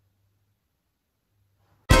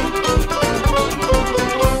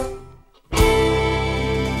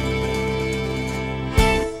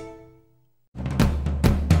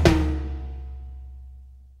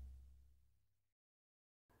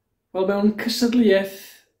 Wel, mewn cystadleuaeth,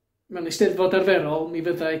 mewn Eisteddfod arferol, mi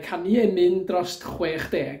fyddai canu emyn dros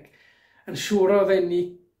 60 yn siŵr o ddenu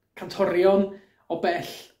cantorion o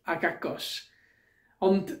bell ag agos.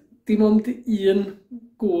 Ond dim ond un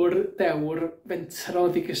gŵr dewr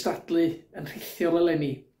fentrodd i gystadlu yn Rithiol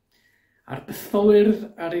eleni. A'r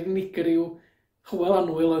bytholwyrdd a'r unigryw Hywel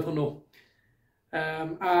Anwyl oedd hwnnw.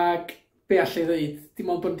 Ag be all ei ddeud, dim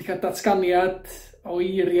ond bod wedi cael datganiad o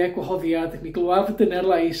eiriau gwahoddiad, mi glwaf y dyner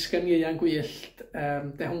lais gan Ieuan Gwyllt,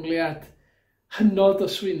 dehongliad hynod o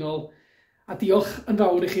swynol, a diolch yn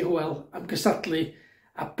fawr i chi Hywel am gystadlu,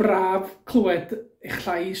 a braf clywed eich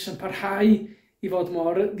llais yn parhau i fod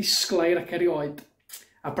mor ddisglair ac erioed.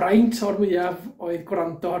 A braint o'r mwyaf oedd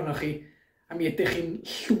gwrando arnoch chi, a mi ydych chi'n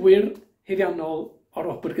llwyr heddiannol o'r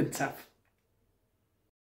obr gyntaf.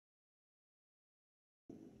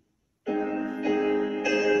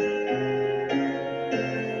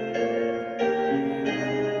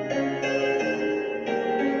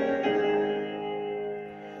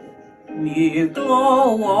 Mi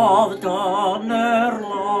glowodd dan yr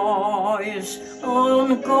loes yn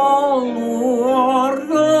golwr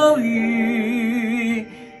fi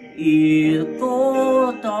i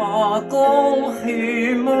ddod a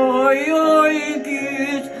golchi mwy o'i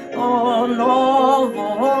gyd yn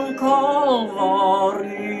ofon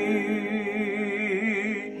colfori.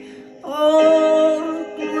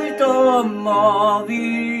 Arglwyd yma fi,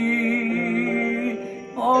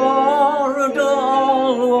 ardalwad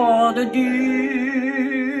di,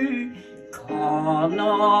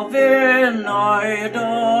 cana fenaid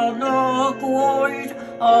yn y gwaed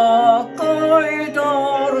ac oed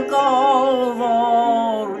o'r galfori.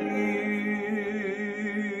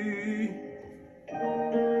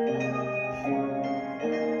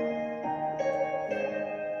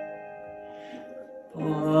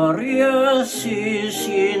 Yr Iesu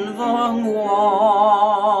sy'n fy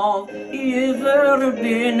ngwaf i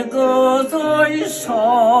ferbyn gyddau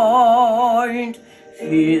soed,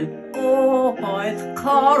 fydd gobaith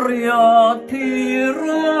cariad pyr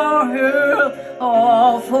a hyl a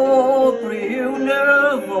phobriw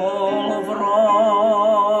nefol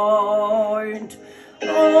fraint.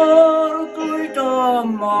 Arglwyd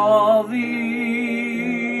yma fi,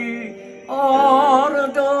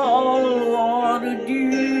 ardalwad di,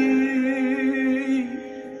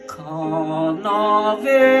 cana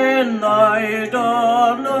fenaid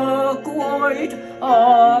yn y gwaed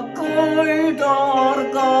ac oed o'r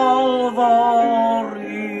galfori.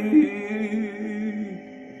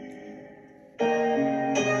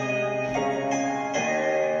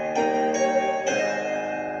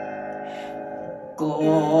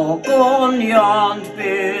 Gogoniant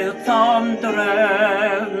beth am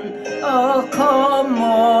drefn, y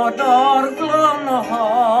cymod a'r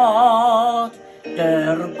glanhad,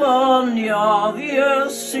 derbyniaf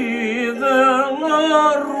Iesu fel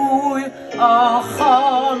yr rwy a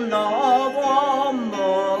chanaf am y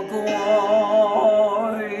gwaed.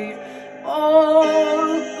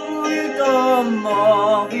 Arglwyd yma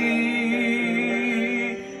fi,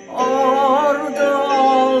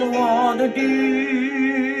 ardalwad di,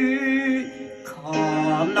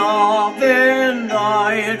 cana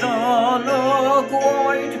fenaid yn y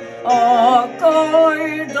gwaed ac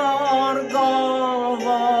oed ar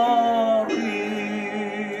galfori.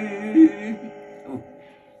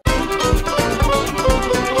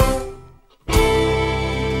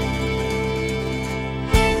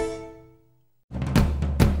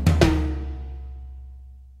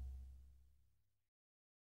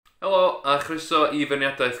 Helo, a chroeso i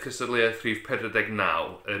feirniadaeth cystadleuaeth rhif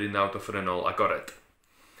 49, yr Unawd Agored.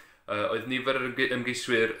 Oedd nifer yr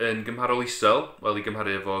ymgeiswyr yn gymharol isel, wel i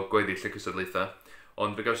gymharu efo gweddill y cystadlaethau,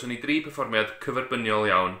 ond fe gawson ni 3 perfformiad cyferbyniol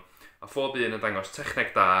iawn, a phob un yn dangos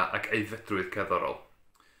techneg da ac aeddfedrwydd cerddorol.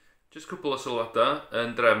 Jyst cwbl o sylwadau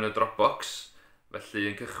yn drefn y Dropbox, felly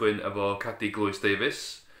yn cychwyn efo Cadi Glwys Davies.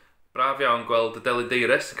 Braf iawn gweld y delyn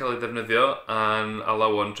deires yn cael ei ddefnyddio a'n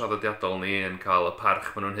alawon traddodiadol ni yn cael y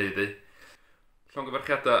parch maen nhw'n heiddi.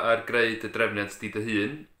 Llongyfarchiadau ar greu dy drefniant di dy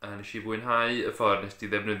hun, a nes i fwynhau y ffordd nes di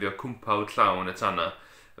ddefnyddio cwmpawd llawn y tanna,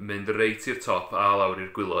 yn mynd reit i'r top a lawr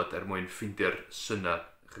i'r gwylod mwyn ffeindio'r syniad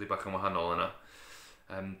chydig bach yn wahanol yna.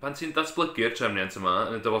 Pan ti'n datblygu'r trefniant yma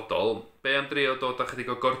yn y dyfodol, be am drio dod â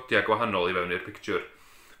chydig o gordiau gwahanol i fewn i'r pictiwr?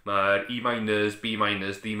 Mae'r E minors, B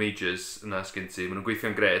minors, D majors yna sgyn ti, maen nhw'n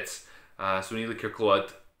gweithio'n gret, a swn i'n licio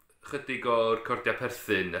clywed chydig o'r cordiau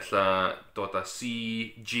perthyn, ella dod â C,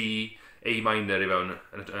 G, A minor i fewn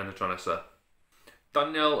yn y tro nesaf.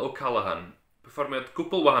 Doniol O'Callaghan, perfformiad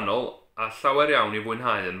gwbl wahanol a llawer iawn i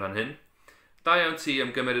fwynhau yn fan hyn. Da iawn ti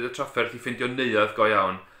am gymryd y trafferth i ffindio neuadd go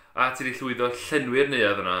iawn, a ti wedi llwyddo llenwi'r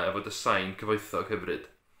neuadd yna efo dy sain cyfoethog hyfryd.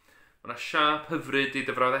 Mae yna siap hyfryd i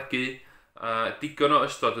dyfrawddegu a digon o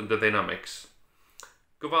ystod yn dy dynamics.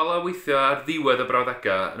 Gofala weithio ar ddiwedd y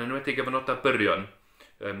brawddegau yn enwedig efo nodau byrion,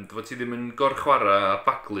 fod ti ddim yn gorchwara a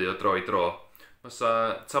baglu o dro i dro. Fysa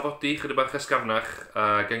tafodi chydig bach ysgafnach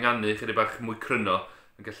a gynganu chydig bach mwy cryno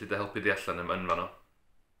yn gallu dy helpu di allan yn fanno.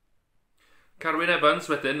 Carwyn Evans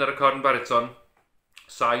wedyn ar y corn bariton,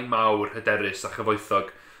 sain mawr, hyderus a chyfoethog,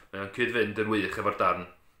 mae o'n cyd-fynd yn wych efo'r darn.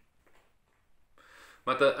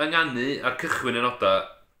 Mae dy ynganu ar cychwyn y nodau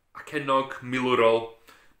ac ennog milwrol,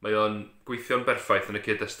 mae o'n gweithio'n berffaith yn y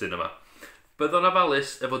cyd-destun yma. Byddwn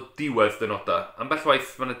ofalus efo diwedd dy nodau, ambell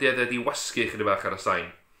waith mae yna dueddiad i wasgu chydig bach ar y sain.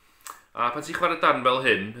 A pan ti'n chwarae darn fel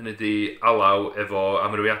hyn, hynny di alaw efo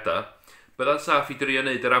amrywiadau, bydda'n saff i drio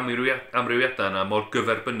wneud yr amrywiadau yna mor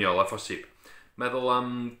gyferbyniol a phosib. Meddwl am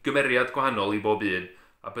gymeriad gwahanol i bob un,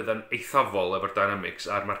 a bydda'n eithafol efo'r dynamics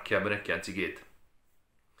a'r marciau mynegiant i gyd.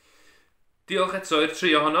 Diolch eto i'r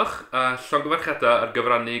 3 ohonoch a llongyfarchiadau ar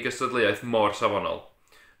gyfrannu gystadleuaeth mor safonol.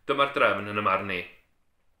 Dyma'r drefn yn y marn ni.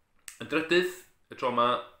 Yn drydydd, y tro yma,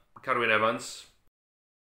 Carwyn Evans.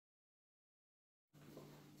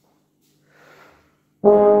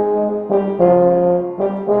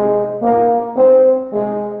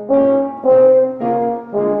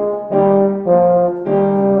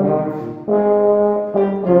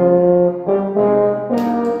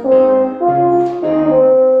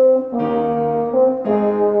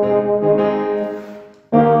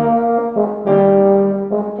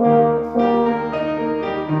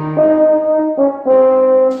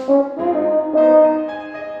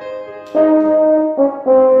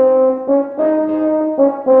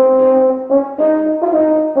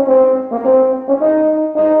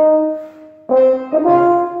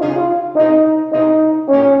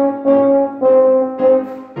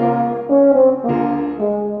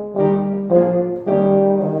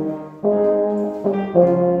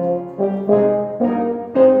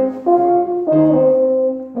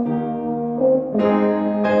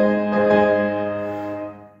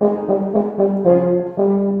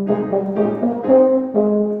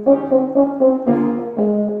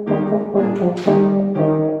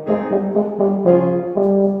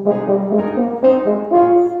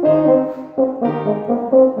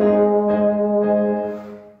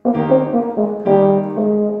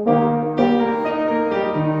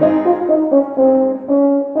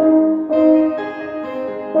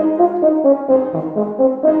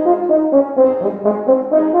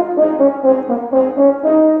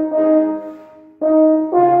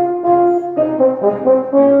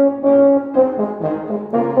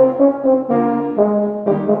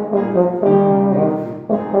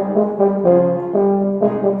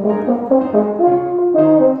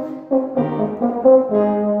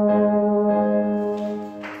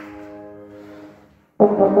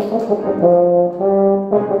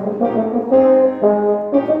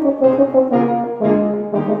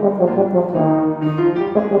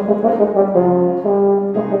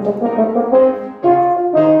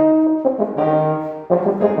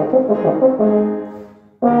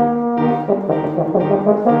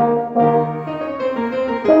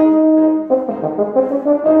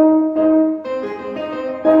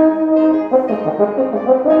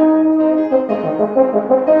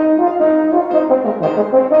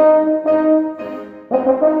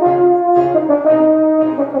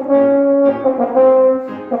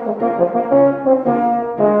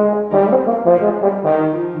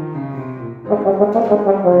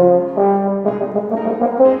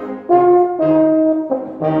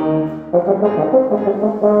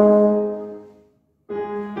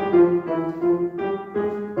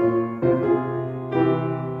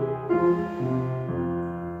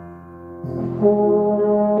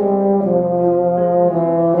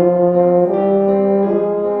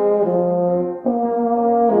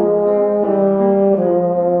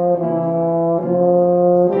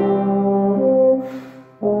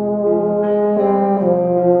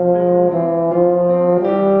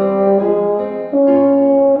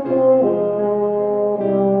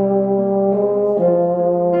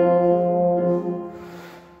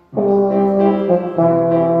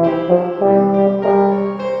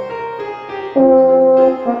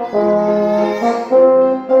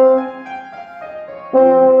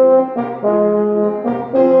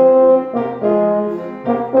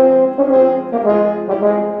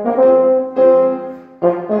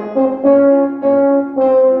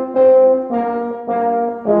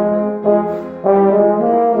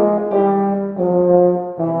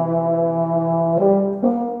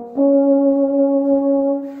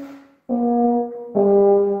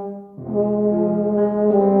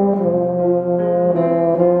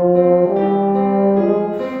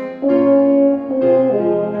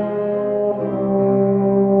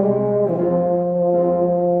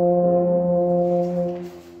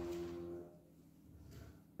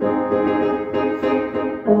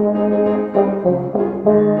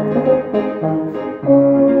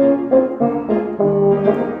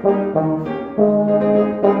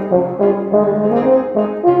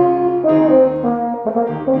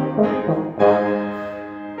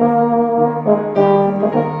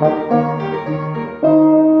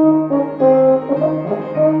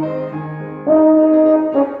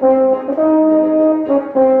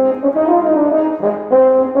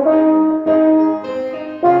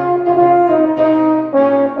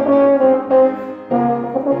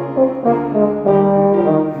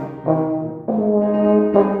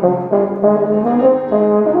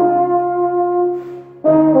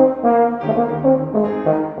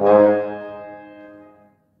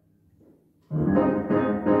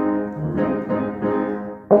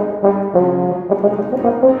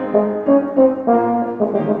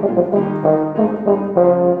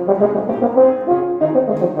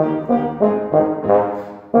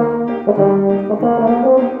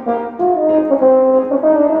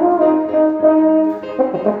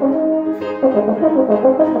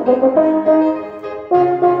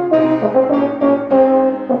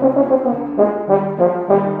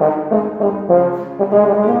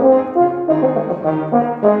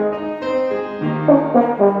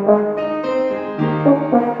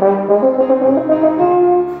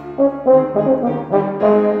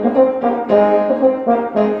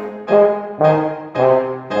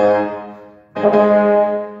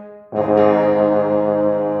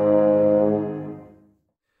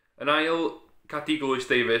 Yn ail, Cadi Glwys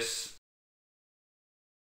Davies.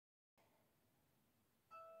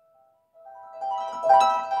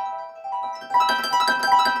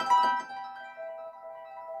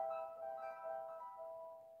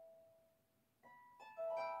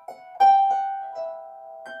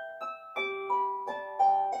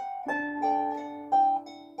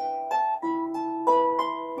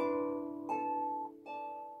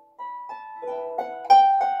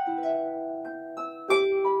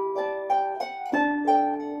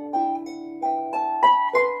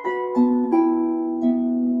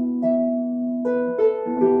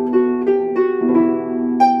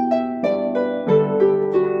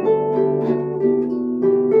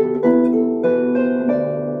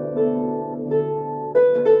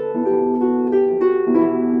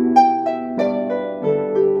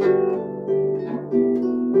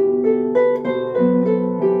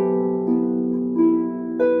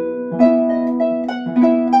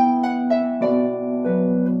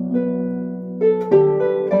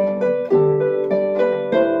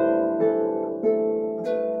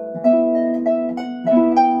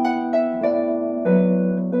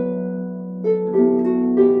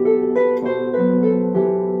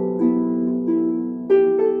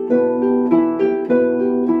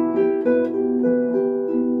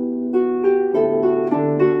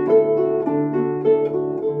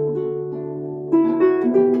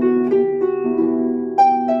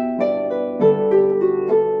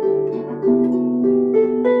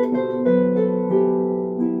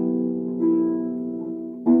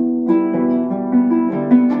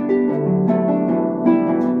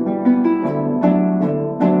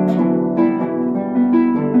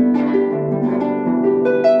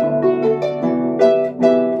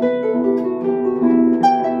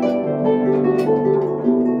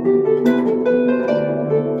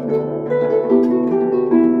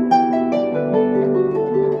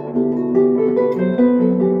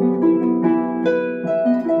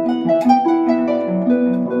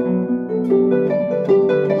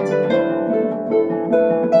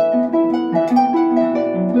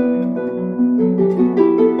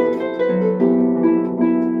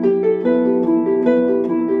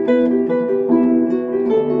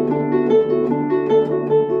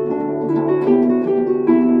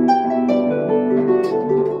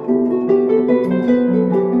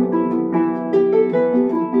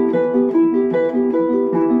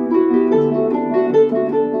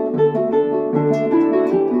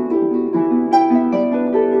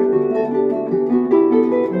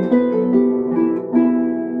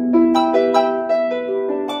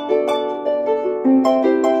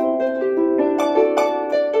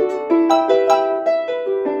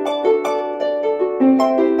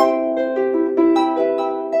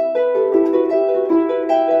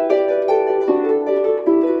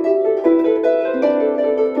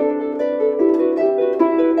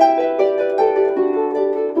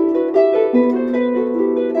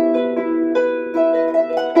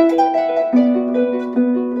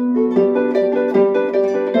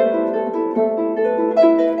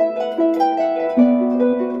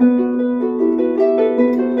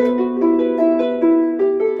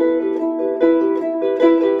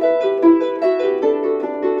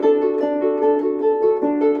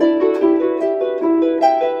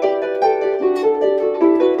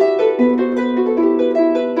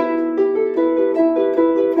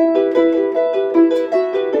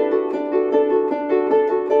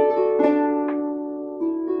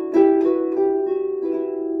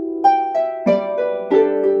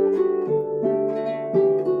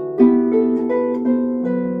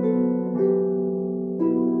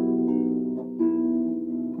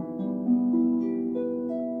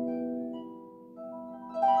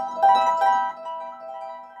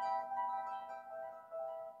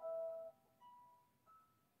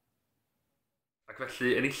 Ac felly,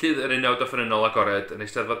 enillydd yr Unawd Agored yn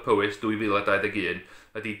Eisteddfod Powys 2021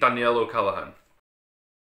 ydy Doniol o Callahan.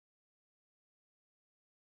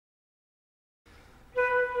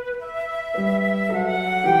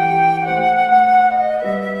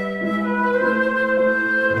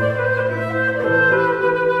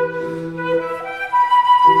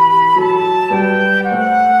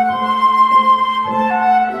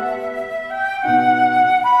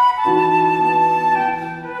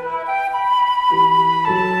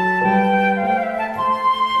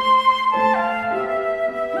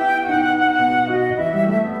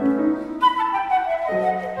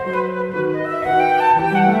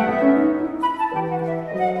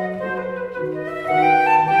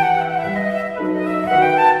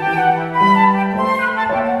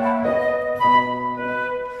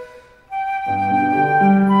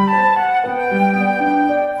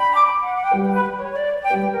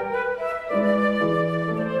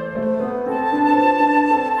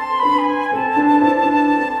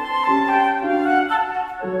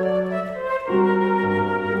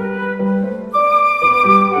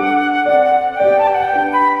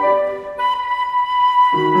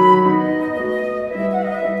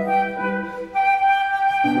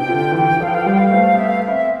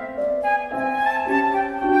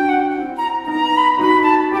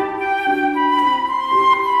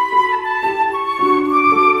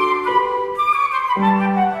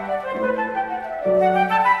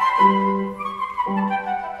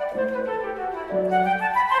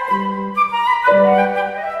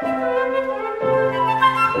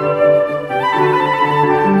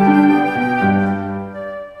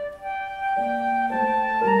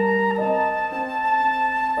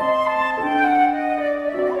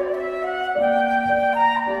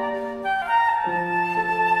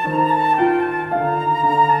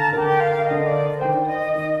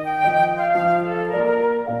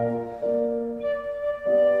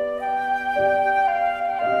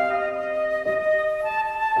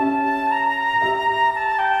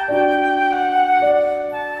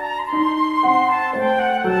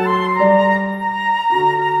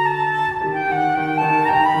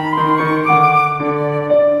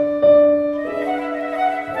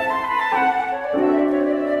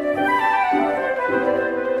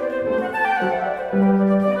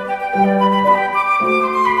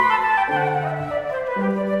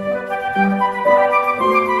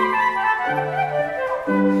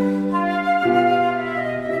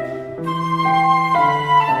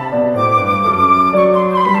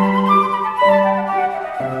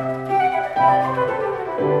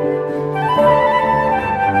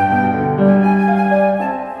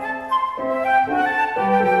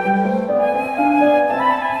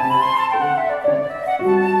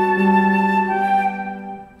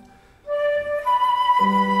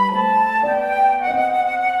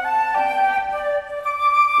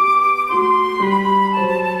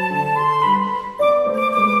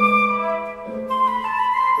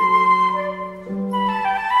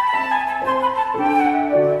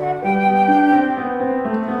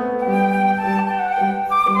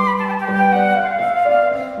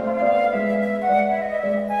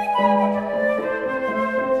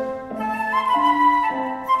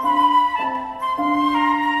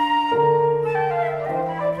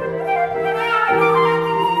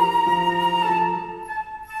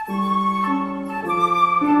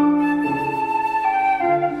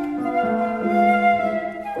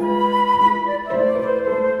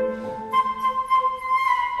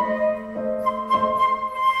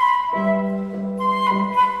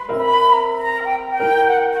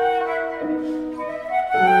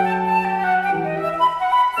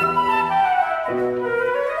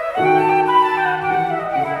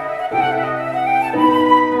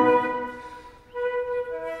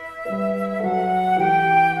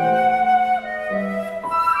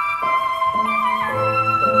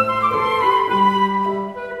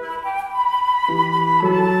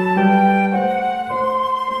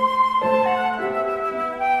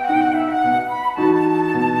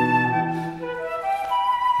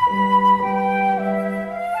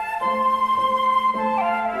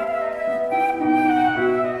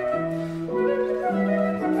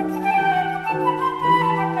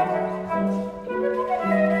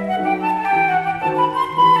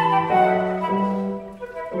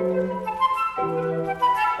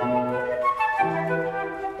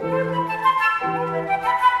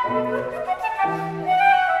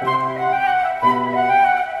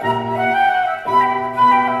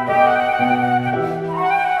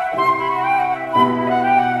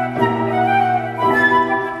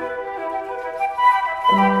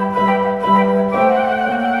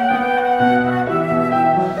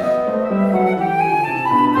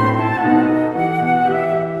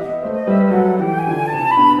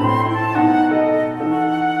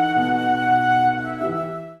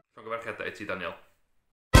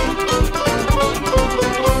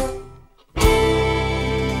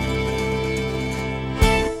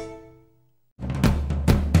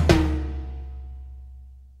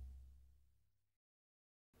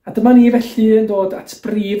 A dyma ni felly yn dod at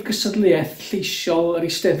brif gystadleuaeth lleisiol yr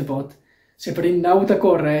Eisteddfod, sef yr Unawd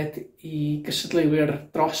Agored i gystadleuwyr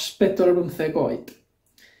dros 45 oed.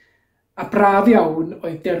 A braf iawn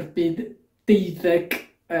oedd derbyn 12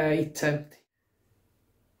 eitem.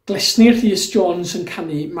 Glesni Rhys Jones yn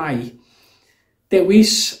canu Mai.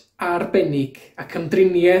 Dewis arbennig ac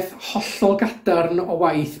ymdriniaeth hollol gadarn o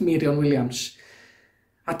waith Mirion Williams.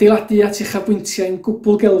 Adeiladu at uchafbwyntiau'n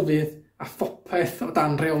gwbl gelfydd a phopeth o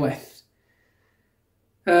dan reolaeth.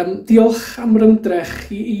 Diolch am yr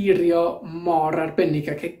ymdrech i eirio mor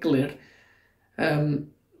arbennig ac eglur.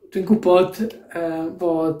 Dwi'n gwybod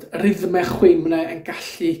fod y rhythmau chwimna yn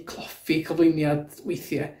gallu cloffi cyflwyniad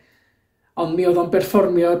weithiau, ond mi oedd o'n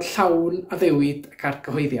berfformiad llawn a ddewid ac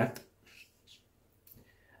argyhoeddiad.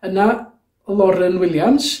 Yna, Lauren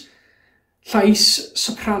Williams, llais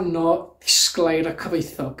soprano disglair a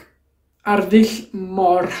cyfoethog. Arddull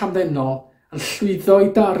mor hamddenol yn llwyddo i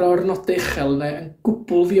daro'r nodau uchel yn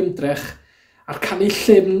gwbl ddiymdrech a'r canu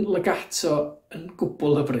llym legato yn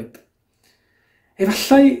gwbl hyfryd.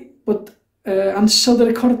 Efallai bod ansawdd y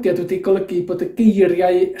recordiad wedi golygu bod y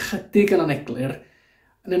geiriau chydig yn aneglur,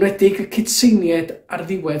 yn enwedig y cydseiniad ar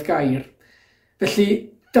ddiwedd gair. Felly,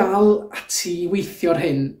 dal ati i weithio'r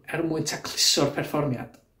hyn mwyn tacluso'r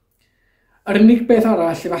perfformiad. Yr unig beth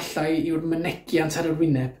arall efallai yw'r mynegiant ar yr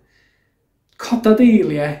wyneb. Coda dy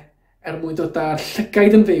eiliau mwyn dod â'r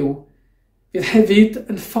llygaid yn fyw, fydd hefyd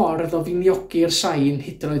yn ffordd o finiogi'r sain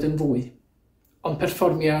hyd yn oed yn fwy. Ond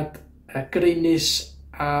perfformiad greinus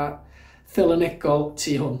a thelanegol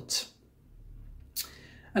tu hwnt.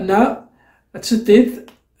 Yna, y trydydd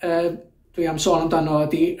dwi am sôn amdano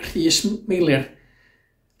ydi Rhys Meilir.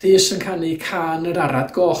 Rhys yn canu Can yr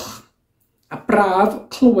Arad Goch. A braf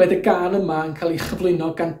clywed y gan yma yn cael ei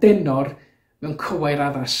chyflwyno gan denor mewn cywair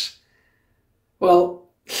addas. Wel,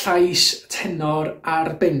 llais tenor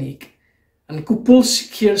arbennig. Yn gwbl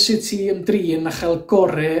sicr sydd ti ymdrin a chael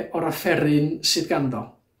gorau o'r afferyn sydd ganddo.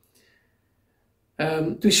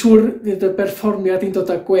 Dwi'n siŵr fydd y berfformiad i'n dod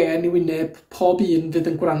â gwen i wyneb pob un fydd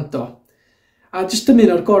yn gwrando. A jyst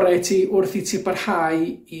dymuno'r gorau ti wrth i ti barhau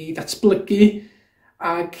i ddatblygu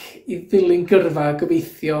ac i ddilyn gyrfa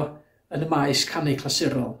gobeithio yn y maes canu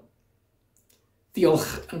clasurol. Diolch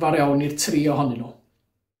yn fawr iawn i'r tri ohonyn nhw.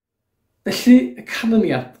 Felly, y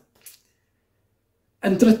canlyniad.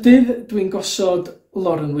 Yn drydydd, dwi'n gosod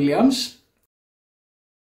Lauren Williams.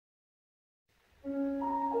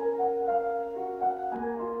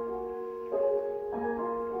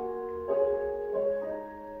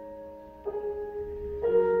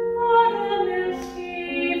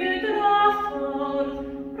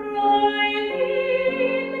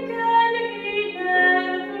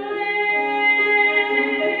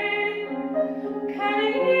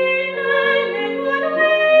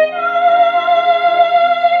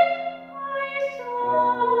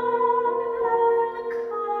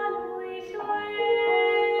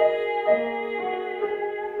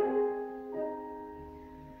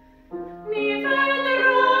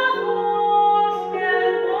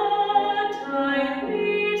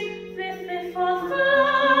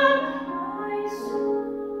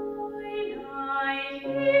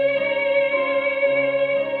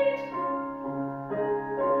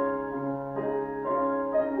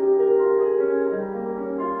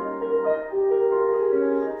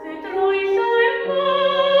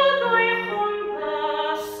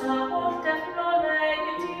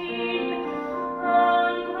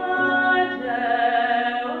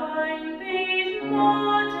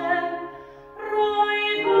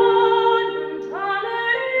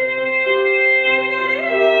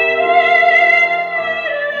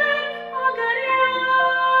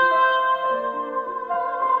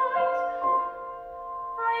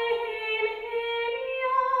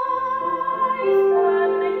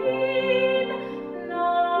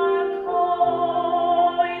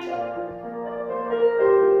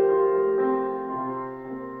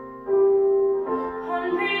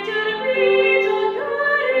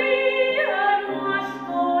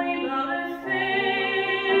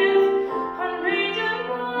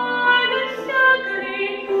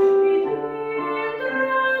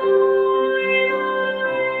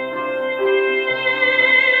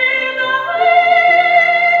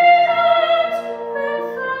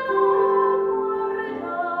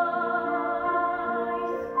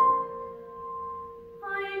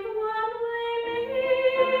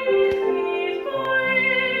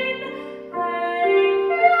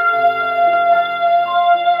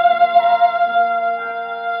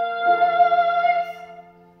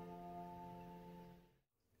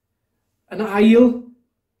 Yn ail,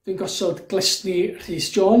 dwi'n gosod glesni Rhys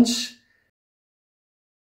Jones.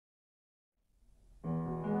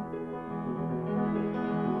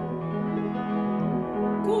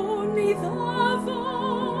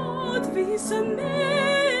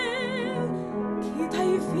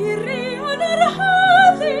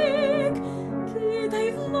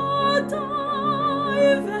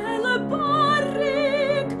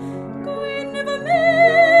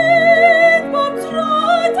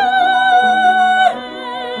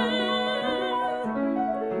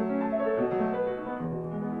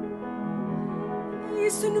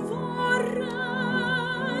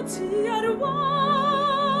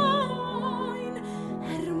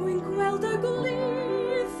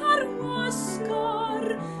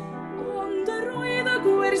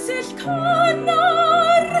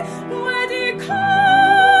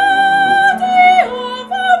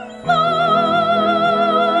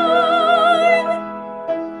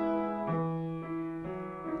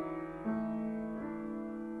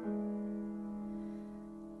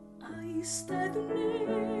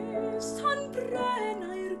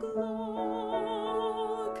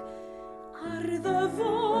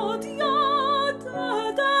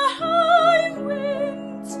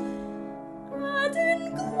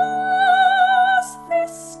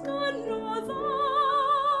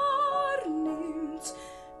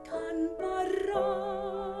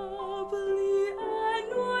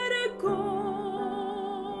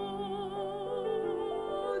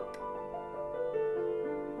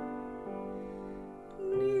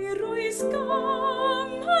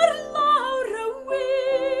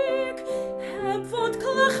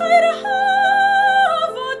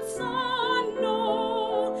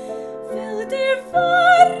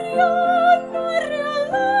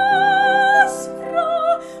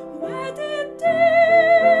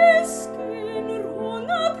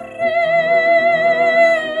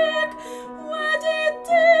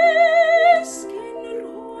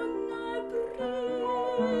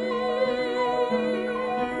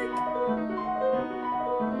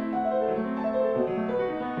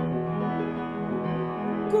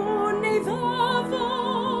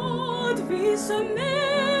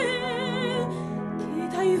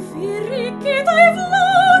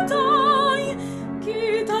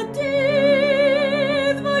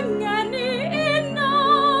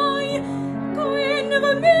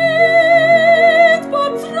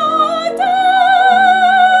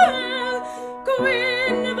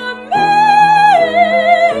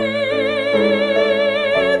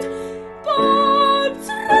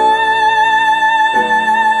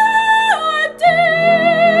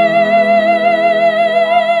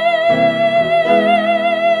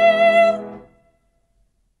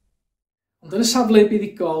 Yn y safle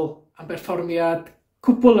buddigol am berfformiad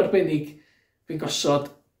cwbl arbennig fi'n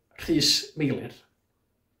gosod Rhys Meilir.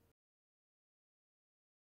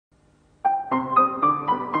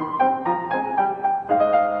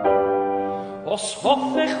 Os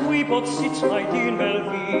hoffech wybod sut mae dyn fel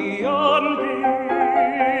fi yn byw,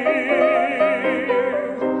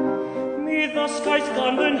 mi ddysgais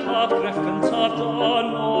gan fy nhadgref gyntaf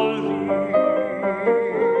Doniol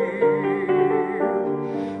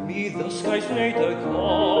mi ddysgais wneud y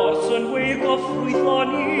gors yn wir goffwython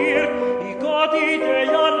i'r i godi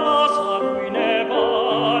deiar las ar wyneb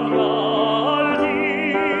anialdir.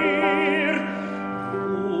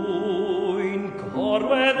 Rwy'n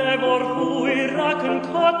gorwedd efo'r hwyr ac yn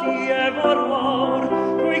codi efo'r wawr,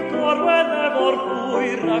 rwy'n gorwedd efo'r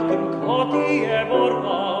hwyr ac yn codi efo'r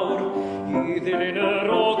wawr, i ddilyn yr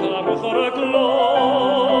og am ochr y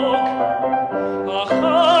glog, a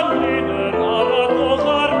chamlyn yr arad och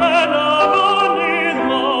ar ben a mynydd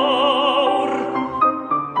mawr.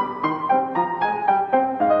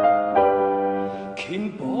 Cyn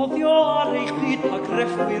boddio ar eich byd pa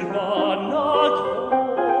greffwyr fan a goch,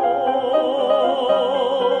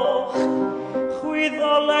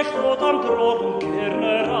 chwyddolech ddod am dro rhwng cyrn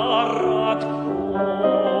yr arad coch,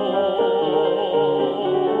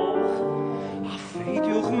 a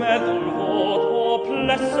pheidiwch meddwl fod o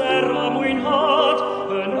pleser a mwynhad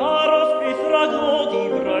yn aros byth rhagod i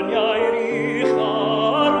bryniau'r i'ch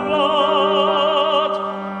arwlad.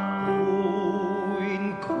 Rwy'n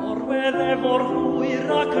gorwedd efo'r hwyr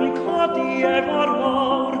ac yn codi efo'r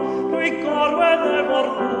wawr, rwy'n gorwedd efo'r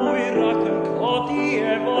hwyr ac yn codi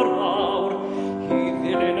efo'r wawr, i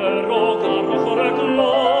ddilyn yr og ar ochr y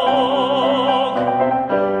glog,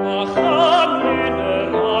 a chamlyn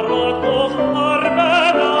yr arad goch ar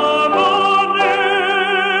ben a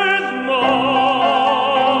mynydd mawr.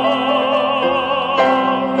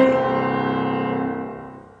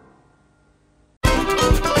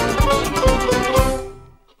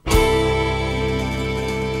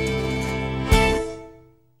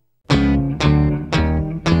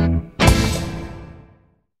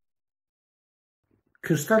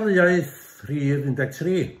 Cystadleuaeth rhif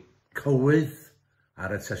 13, cywydd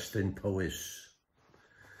ar y testun Powys.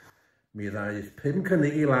 Mi ddaeth 5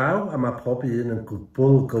 cynnig I law a mae pob un yn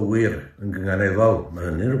gwbl gywir yn gynganeddol. Mae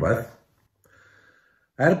hynny'n rhywbeth.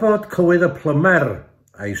 Bod cywydd y plymer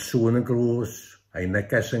a'i sŵn yn grws, a'i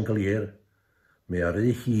neges yn glir, mi ar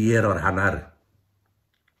ei hir o'r hanner.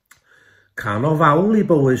 Can o fawl I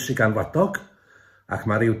bywys I ganfadog, ac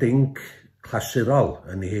mae rhyw dinc clasurol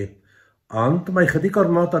yn hi, ond mae chydig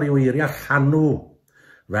gormod o ryw eiriau llanw,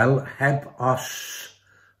 fel heb os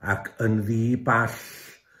ac yn ddi ball,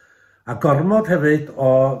 a gormod hefyd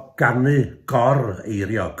o ganu gor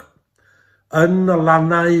eiriog. Yn y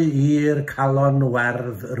lannau i'r calon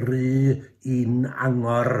werdd ry un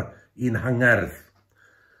angor un hangerdd.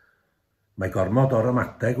 Mae gormod o'r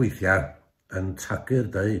ymateg weithiau yn tagu'r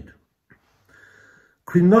dweud.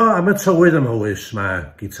 Cwyno am y tywydd ym Mhywys mae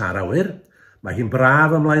gitar awyr. Mae hi'n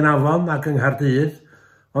braf ymlaen afon ac yng Nghaerdydd,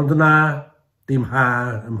 ond yna dim ha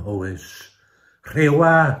ym Mhywys.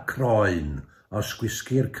 Rhewa croen o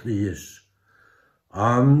sgwisgu'r crys.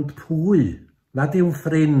 Ond pwy nad yw'n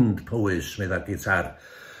ffrind Powys, medda'r gitar,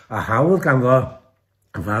 a hawdd ganddo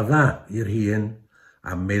fadda i'r hun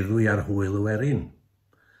a meddwi ar hwyl y werin.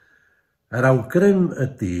 Yr awgrym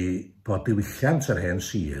ydy bod diwylliant yr hen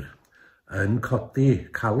sir yn codi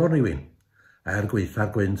calon rhywun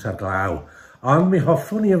gweitha'r gwynt ar glaw, ond mi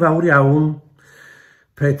hoffwn I yn fawr iawn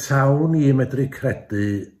petawn I medru credu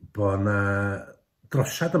bod yna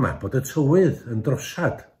drosiad yma, bod y tywydd yn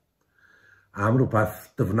drosiad am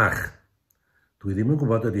rhywbeth dyfnach. Dwi ddim yn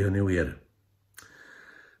gwybod ydy hynny wir.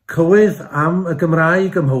 Cywydd am y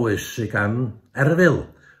Gymraeg ym Mhywys sy'n gan Erfil,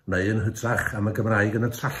 neu yn hytrach am y Gymraeg yn y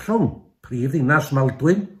Trallwng, prif ddinas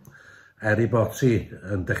Maldwyn, I bod hi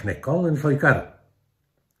yn dechnegol yn Lloegr.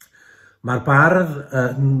 Mae'r bardd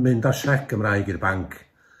yn mynd â siec Gymraeg i'r banc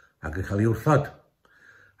ac yn cael ei wrthod.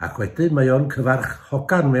 Ac wedyn mae o'n cyfarch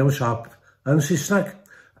hogan mewn siop yn Saesneg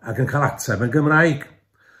ac yn cael ateb yn Gymraeg.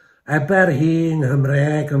 Eber hi yng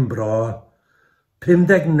Nghymreg yn bro,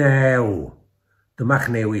 59,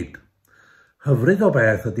 dyma'ch newid. Hyfryd o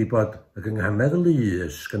beth ydy bod y gynghanedd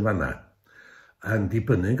lys gynfanna yn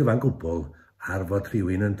dibynnu'n gyfan gwbl ar fod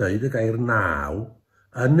rhywun yn dweud y gair naw,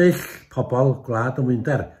 ynyll pobl gwlad y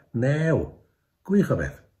Mwynder, new, gwych o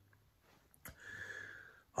beth.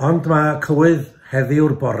 Ond mae cywydd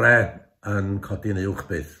heddiw'r bore yn codi'n uwch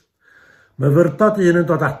byth. Myfyrdod un yn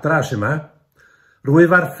dod adra sy'n yma,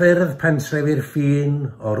 rwyf ar ffyrdd pentref i'r ffin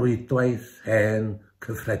o rwydwaith hen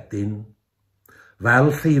cyffredin.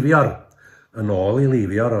 Fel lleifior, yn ôl I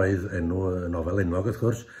leifior oedd enw y nofel enwog wrth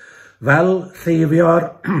gwrs, fel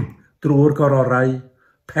lleifior drwy'r gororau,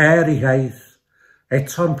 per I haith,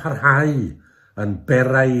 eto'n parhau yn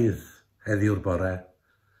beraidd heddiw'r bore,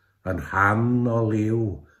 yn rhan o liw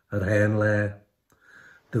yr hen le,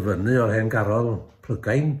 dyfynnu o'r hen garol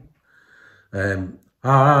Plygain,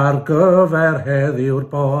 ar gyfer heddiw'r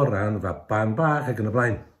boran, faban bach ac yn y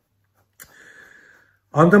blaen.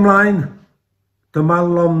 Ond ymlaen, dyma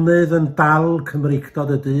lonydd yn dal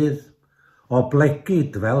Cymreigdod y dydd, o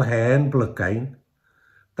blegid fel hen Blygain,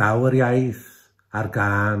 daw yr iaith ar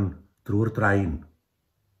gân drwy'r drain.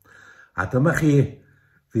 A dyma chi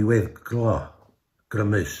ddiweddglo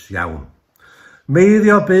grymus iawn.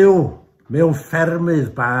 Meiddio byw mewn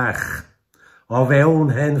ffermydd bach, o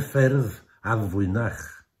fewn hen ffyrdd addfwynach.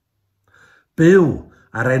 Byw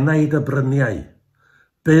ar enaid y bryniau,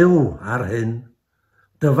 byw ar hyn,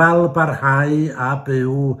 dyfal barhau a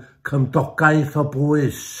byw cymdogaeth o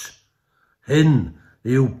bwys. Hyn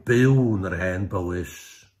yw byw yn yr hen bywys.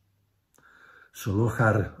 Sylwch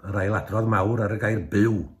ar yr ailadrodd mawr ar y gair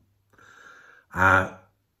byw. A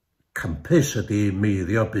campus ydy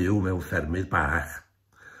meiddio byw mewn ffermydd bach.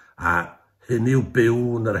 A hyn yw byw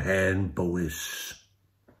yn yr hen bywys.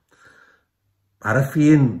 Ar y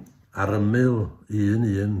ffin, ar ymyl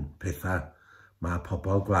un pethau, mae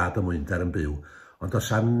pobl gwlad y Mwynder yn byw, ond os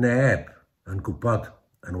am neb yn gwybod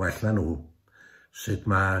yn well na nhw sut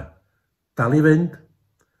mae dal I fynd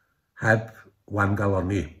heb wan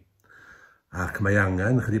galoni. Ac mae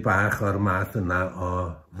angen chydig bach o'r math yna o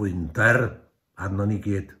fwynder arno ni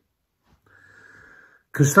gyd.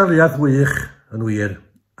 Cystadleuaeth wych yn wir,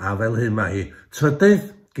 a fel hyn mae hi. Trydydd,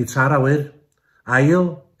 gitar awyr,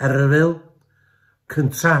 ail, erfil,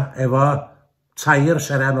 cynta efo 3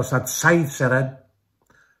 seren, os nad 7 seren,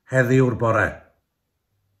 heddiw'r bore.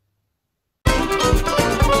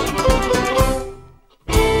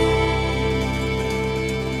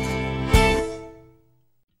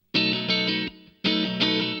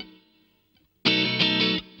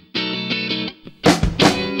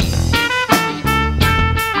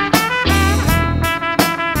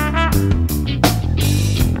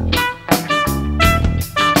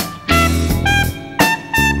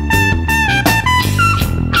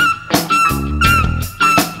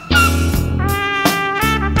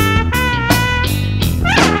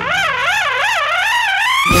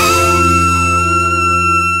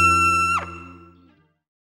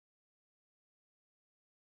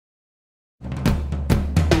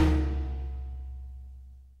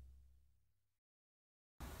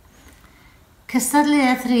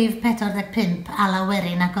 Cystadleuaeth rhif 45 a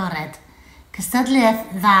Lawerin Agored.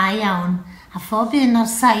 Cystadleuaeth dda iawn, a phob un o'r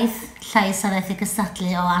 7 llais a ddaeth i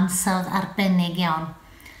gystadlu o ansawdd arbennig iawn.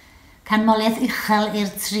 Canmoliaeth uchel i'r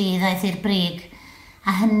tri ddaeth i'r brig,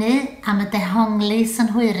 a hynny am y dehongli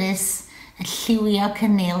synhwyrus, y lliwio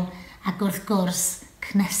cynnil ac wrth gwrs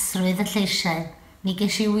cnesrwydd y lleisiau. Mi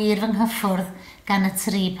ges i wir fy nghyffwrdd gan y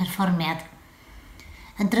tri perfformiad.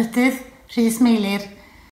 Yn drydydd, Rhys Meilir.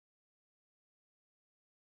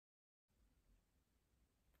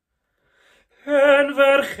 En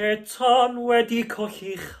ferchetan wedi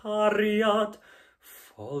colli chariad,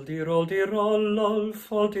 ffoldiroldiro,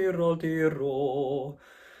 ffoldiroldiro.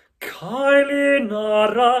 Cael un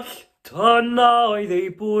arall, dyna oedd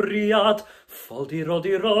ei bwriad,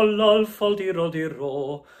 ffoldiroldiro, ffoldiroldiro.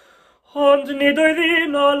 Ond nid oedd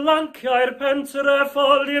un o lanciau'r pentre,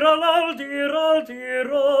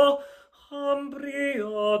 ffoldiroldiro. Am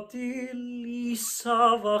briodi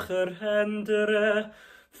lisafach yr hendere,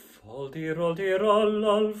 ffoldiroldiro,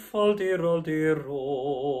 ffoldiroldiro.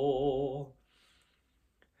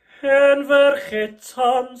 En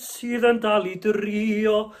ferchetan sydd yn dal i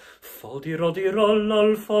drio, ffoldiroldiro,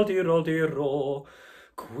 ffoldiroldiro.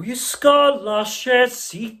 Gwisgo lasiau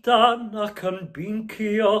sidan ac yn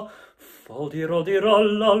bincio, ffoldiroldiro,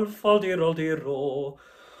 ffoldiroldiro.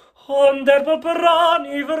 Ond bod bron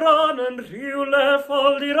i fron yn rhywle,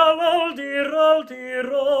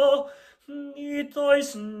 ffoldiroldiro. Nid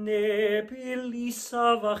oes neb i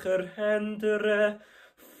lisafach yr hendere,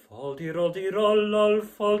 ffoldiroldiro,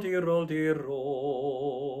 ffoldiroldiro.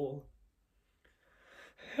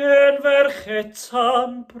 En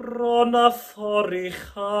ferchetan bron a thorri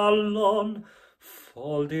chalon,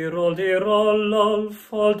 ffoldiroldiro,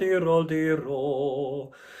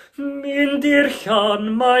 ffoldiroldiro. Mynd i'r llan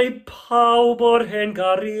mae pawb o'r hen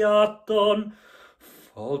gariadon,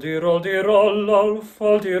 ffoldiroldiro,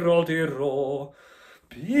 ffoldiroldiro.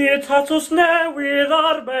 Byd tatws newydd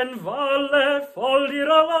ar ben fale,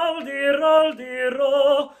 ffoldiroldiro.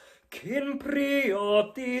 Cyn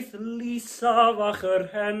priodydd lisafach yr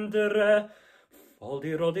hendere,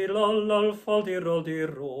 ffoldiroldiro,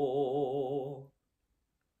 ffoldiroldiro.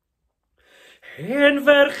 Hen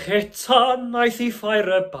ferchetan aeth i ffair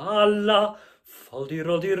y bala,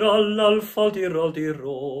 ffoldiroldiro,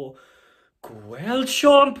 ffoldiroldiro. Gweld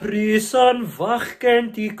Sion Pris yn fachgen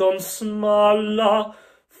digon smala,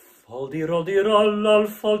 ffoldiroldiro,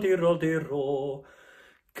 ffoldiroldiro.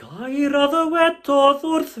 Gair a ddywedodd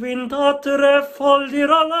wrth fynd adre,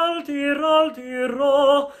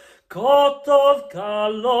 ffoldiroldiro. Gododd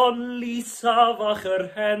galon lisafach yr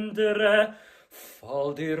hendere,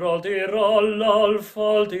 ffoldiroldiro,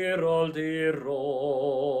 ffoldiroldiro.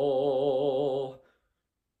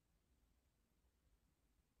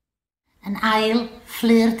 Yn ail,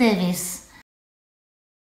 Fflir Davies.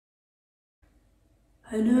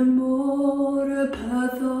 Yn y môr y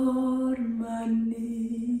byddor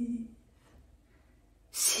mynydd,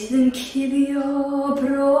 sydd yn cilio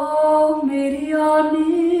bro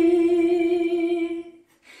meirionydd.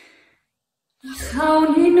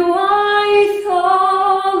 Llawn unwaith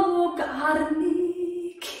o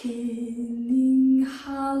garni cyn i'n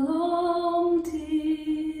halom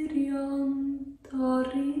dirion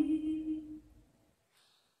dorri.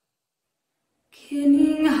 Cyn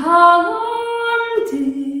i'n halom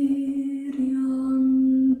dirion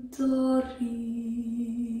dorri.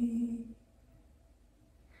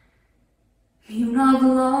 Miwn a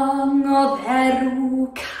blang o dderw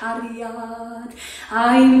cariad,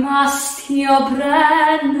 a'i mastio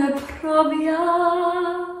bren y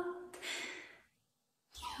profiad.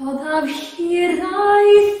 Oddaf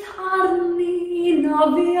hiraeth arni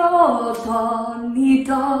nofio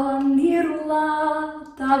doni'r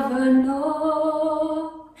wlad a fyno.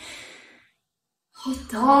 O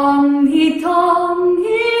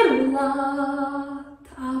doni'r wlad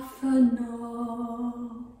a fyno.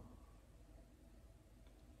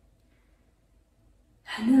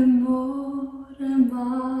 Yn y môr y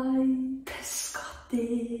mae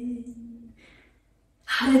pysgodyn,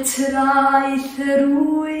 ar y traeth yr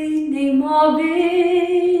wyn ei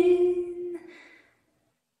mofyn.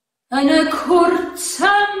 Yn y cwrt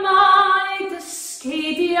y mae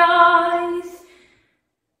dysgeidiaeth,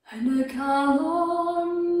 yn y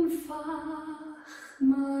galon fach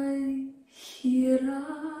mae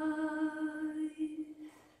hiraeth.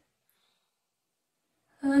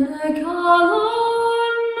 Yn y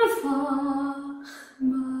galon fach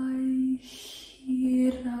mae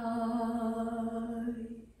hiraeth.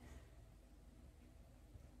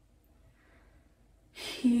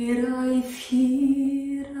 Hiraeth,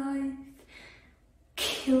 hiraeth,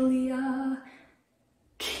 cilia,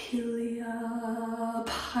 cilia,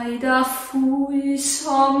 Paid a ffwys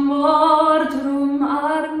o mordrwm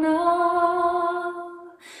arna.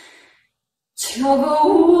 Tiog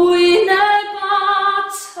o wyneb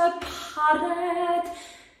at y pared,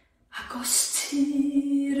 ac os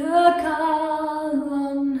tir y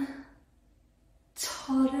galon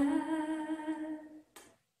tored.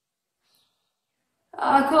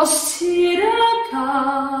 Ac os tir y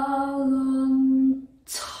galon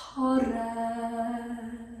tored.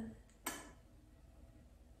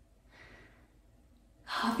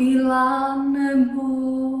 A fi lan y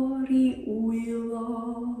môr i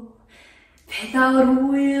wylo, Peth awr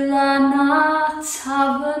wyl a na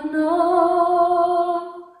tafyno.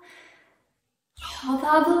 Roedd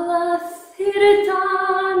a blythyr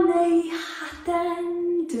dan ei haden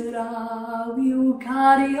draw i'w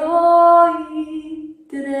gario i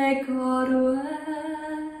dregorwen.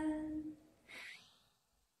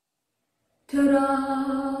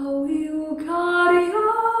 Draw i'w gario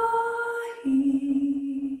i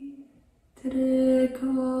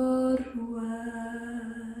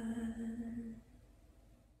dregorwen.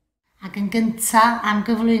 Ac yn gyntaf am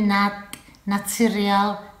gyflwyniad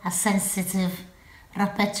naturiol a sensitif,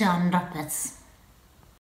 John Roberts.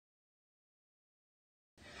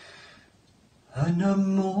 Yn y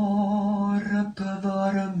môr y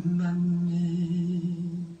byddor y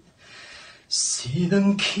mynydd, sydd yn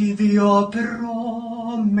cuddio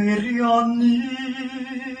bro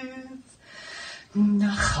meirionydd,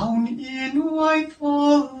 na chawn unwaith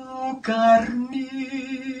olwg arni,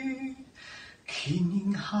 cyn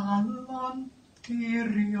i'n halon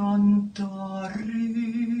dirion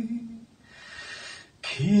dorri.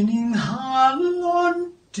 Cyn i'n halon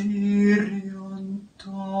dirion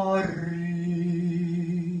dorri.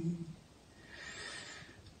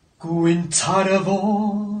 Gwynt ar y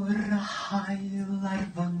fôr a hael ar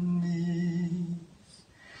fynydd,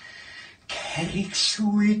 cerig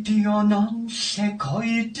swydion o'n lle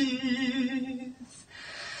coedydd,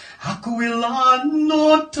 ac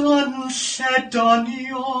wylanod yn lle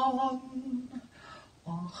Doniol.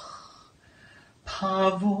 Och, pa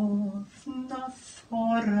fodd na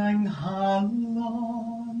thor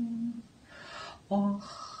anghalon. Och,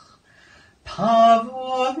 pa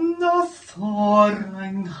fodd na thor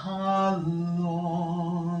anghalon.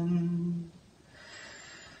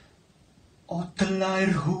 O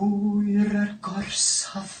dylai'r hwyr ar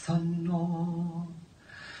gorsath yno,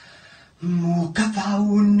 mwg a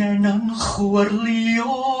fawnen yn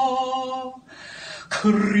chwyrlio,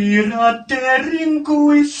 cryr a deryn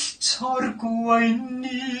gwyllt o'r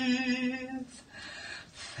gweinydd,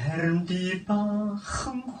 fferm di bach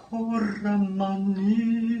yng nghwr y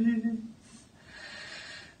mynydd,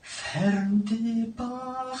 fferm di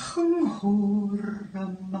bach yng nghwr y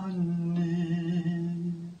mynydd.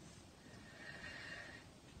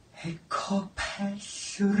 Eco pell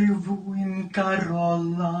rhyw fwyn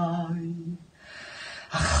garolau,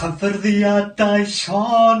 a chyfyrddiadau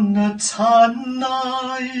Sion y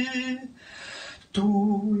tannau,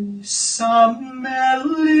 dwys a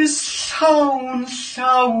melys llawn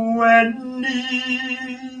llawenydd,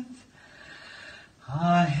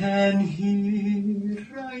 a hen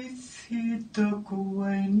hiraeth hyd y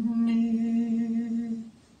gwenydd,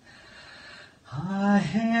 a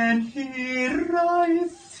hen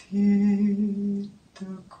hiraeth hyd y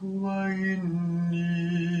gwenydd.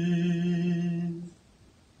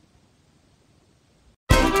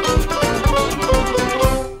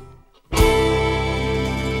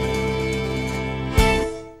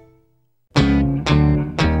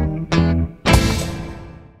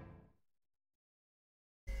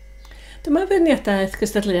 Dyma feirniadaeth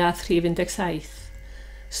gystadleuaeth rhif 17.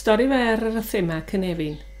 Stori Fer ar y thema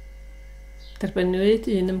cynefin.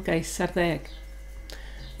 Derbynwyd 1 ymgais ar 10.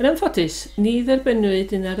 Yn anffodus, ni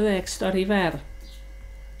dderbynwyd 1 ar 10 stori fer.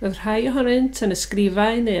 Roedd rhai ohonynt yn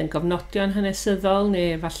ysgrifau neu yn gofnodion hanesyddol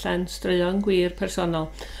neu efallai'n straeon gwir personol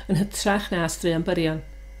yn hytrach na straeon byrion.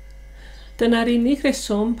 Dyna'r unig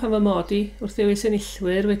reswm pan fy modi wrth ddewis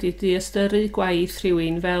enillwyr wedi diastyru gwaith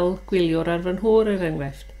rhywun fel gwyliwr ar fy nhŵr er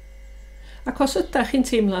enghraifft. Ac os ydych chi'n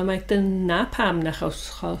teimlo mai dyna pam na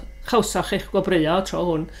chawsoch eich gwobrwyo tro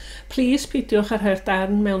hwn, plis pidiwch ar hyr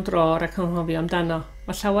darn mewn dror ac anghofio amdano.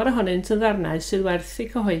 Mae llawer ohonynt yn ddarnau sydd werth eu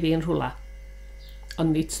cyhoeddi yn rhwla.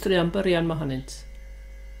 Ond nid straeon byrion mohonynt.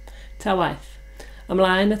 Ta waith,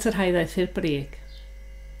 ymlaen at yr haiddaeth i'r brig.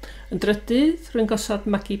 Yn drydydd, rwy'n gosod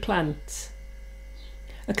magu plant.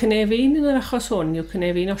 Y cynefin yn yr achos hwn yw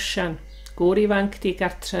cynefin osian, gŵr ifanc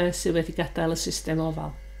digartre sydd wedi gadael y system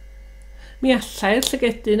ofal. Mi allai'r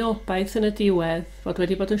llygedyn o obaith yn y diwedd fod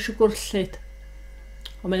wedi bod yn siwgwrllyd,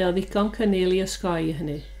 ond mae o ddigon cynnil i ysgoi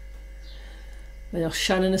hynny. Mae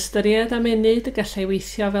Osian yn ystyried am enid y gallai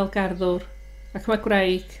weithio fel garddwr, ac mae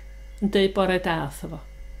Gwraig yn deud bore da wrtho fo.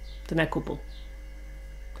 Dyna gwbl.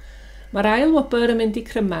 Mae'r ail wobr yn mynd i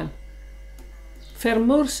Cryman.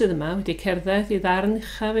 Ffermwr sydd yma wedi cerdded i ddarn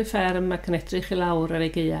uchaf ei fferm ac yn edrych i lawr ar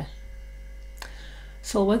ei gaeau.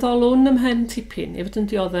 Sylweddolwn ym mhen tipyn i fod yn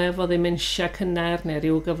dioddef o ddimensia cynnar neu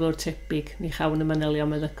ryw gyflwr tebyg ni chawn y manylion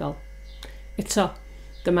meddygol. Eto,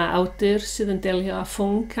 dyma awdur sydd yn delio â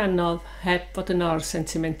ffwnc anodd heb fod yn or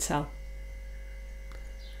sentimental.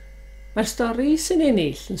 Mae'r stori sy'n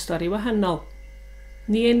ennill yn stori wahanol.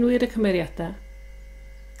 Ni enwir y cymeriadau.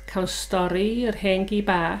 Cawn stori yr hen gi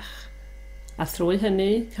bach, a thrwy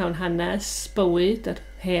hynny cawn hanes bywyd yr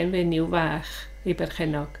hen fenyw fach ei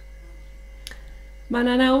berchenog. Mae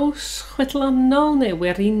yna naws chwedlonol neu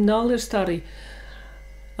werinol i'r stori,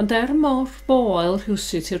 ond mor foel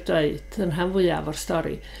rhywsut i'r dweud yn rhan fwyaf o'r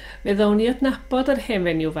stori, fe ddawn ni adnabod yr hen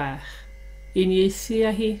fenyw fach, uniaethu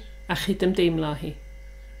â hi a chydymdeimlo hi.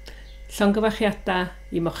 Llongyfachiadau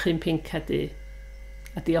i mochyn pinc a du,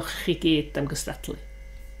 a diolch i gyd am gystadlu.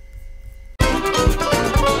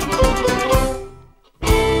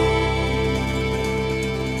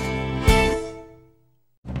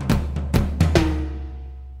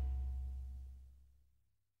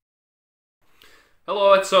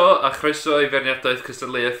 Helo eto, a chroeso i ferniadaeth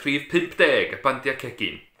cystadleuaeth rhif 50 y Bandiau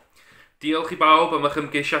Cegin. Diolch i bawb am eich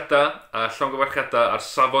ymgeisiadau a llongyfarchiadau ar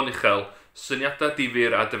safon uchel, syniadau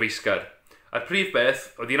difyr a dyfeisgar. A'r prif beth,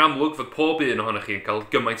 oedd hi'n amlwg fod pob un ohonych chi'n cael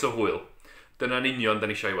gymaint o hwyl. Dyna'n union da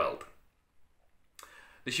ni eisiau ei weld.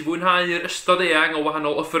 Nes i fwynhau'r ystod eang o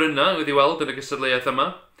wahanol offerynnau wedi weld yn y gystadleuaeth yma.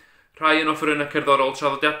 Rhai yn offerynnau cerddorol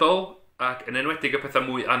traddodiadol, ac yn enwedig y pethau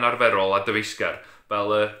mwy anarferol a dyfeisgar,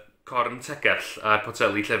 fel y corn tegell a'r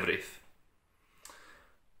poteli llefrith.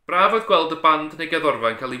 Braf oedd gweld y band neu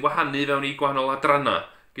gerddorfa yn cael ei wahanu fewn i gwahanol adrannau,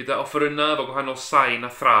 gyda offerynnau fo gwahanol sain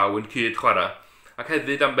a thraw yn cyd chwarae, ac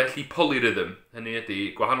hefyd ambell i polyrhythm, hynny ydy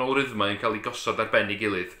gwahanol rythmau yn cael ei gosod ar ben ei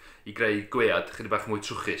gilydd i greu gwead chydig bach mwy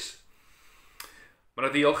trwchus. Mae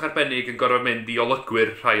yna ddiolch arbennig yn gorfod mynd i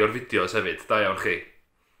olygwyr rhai o'r fideos hefyd, da iawn chi.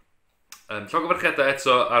 Llongyfarchiadau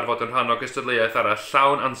eto ar fod yn rhan o gystadleuaeth arall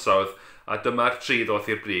llawn ansawdd, a dyma'r tri ddoth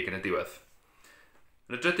i'r brig yn y diwedd.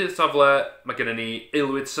 Yn y drydydd safle, mae gennym ni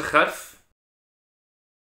aelwyd sycharth.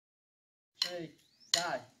 3,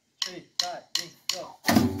 2, 1, go!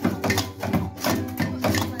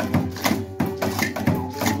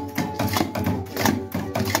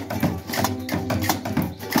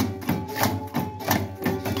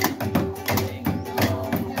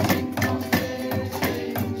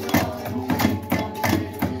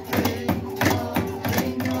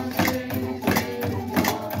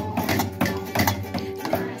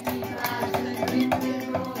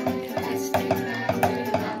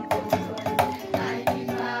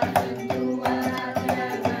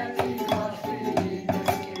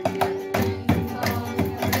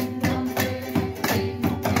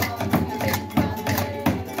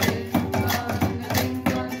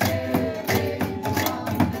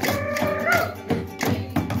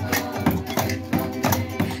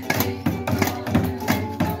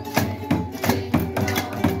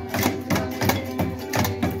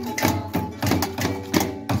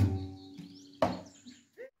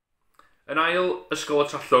 Yn ail, ysgol y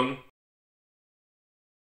Trallwng.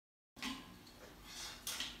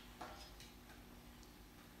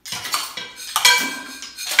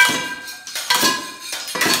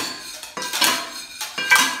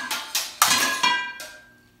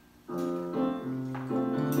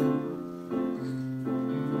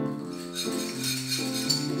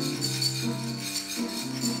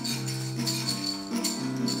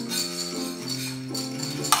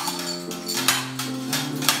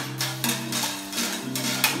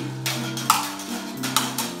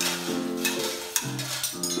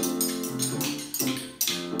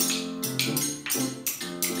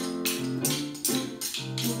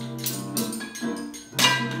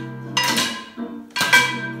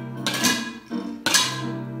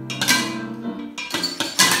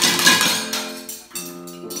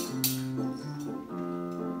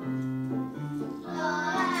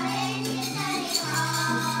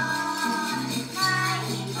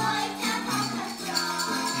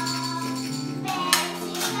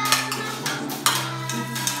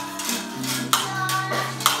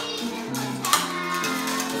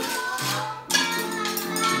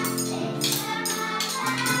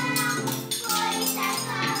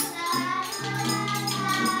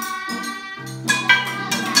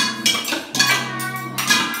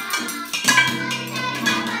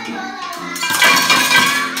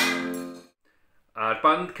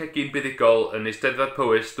 Band Cegin Buddigol yn Eisteddfod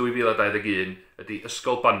Powys 2021 ydy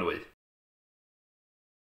Ysgol Banwy.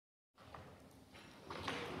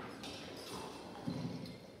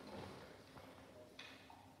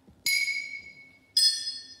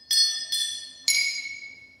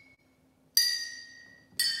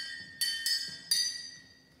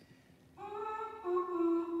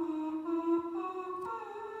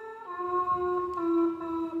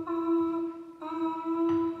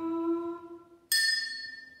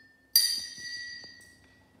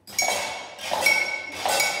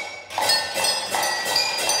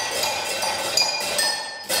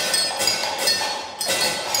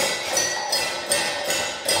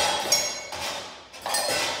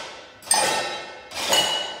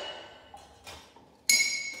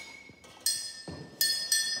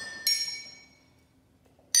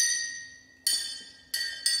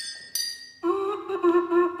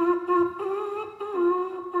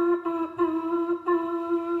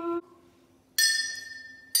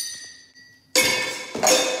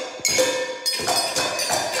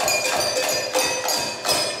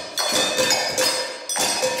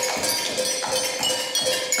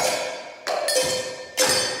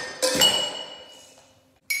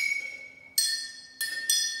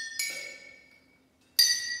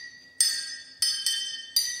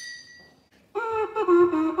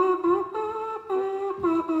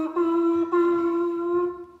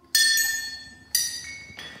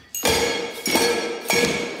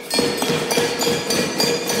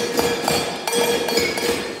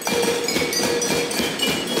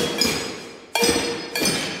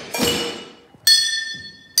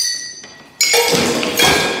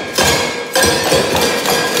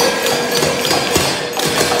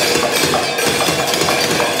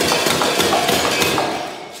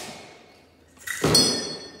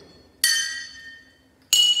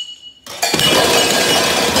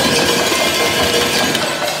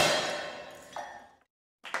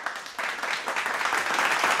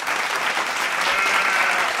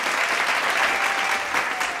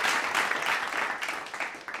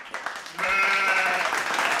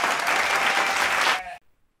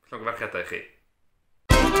 i chi.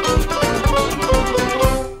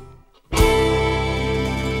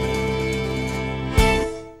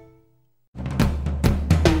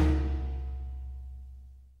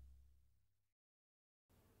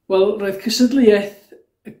 Wel, roedd cysadleuaeth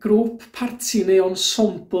y grŵp parti neu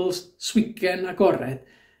ensemble swigen agored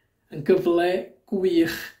yn gyfle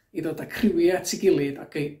gwych i ddod â criwiau at ei gilydd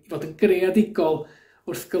ac i fod yn greadigol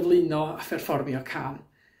wrth gyflwyno a pherfformio cân.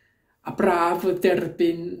 A braf o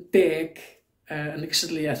derbyn 10 yn y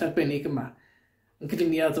cysadleuaeth arbennig yma. Yn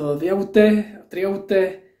gyfuniad o ddiawdau, o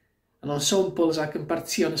driawdau, yn ensembles ac yn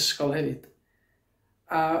bartion ysgol hefyd.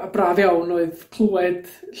 A braf iawn oedd clywed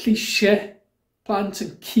lleisiau plant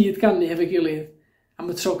yn cyd-gannu hefo'i gilydd am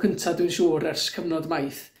y tro cyntaf dwi'n siŵr ers cyfnod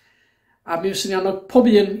maith. A mi yw'n annog pob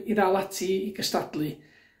un i ddal ati i gystadlu,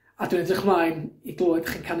 a dwi'n edrych ymlaen i glywed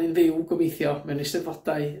chi'n canu'n ddiw gobeithio mewn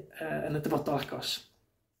eisteddfodau yn y dyfodol agos.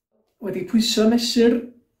 Wedi pwyso mesur,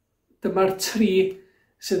 dyma'r 3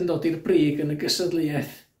 sydd yn dod i'r brig yn y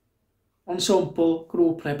gysadleuaeth ensemble,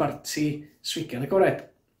 grŵp neu barti swigen agored.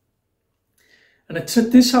 Yn y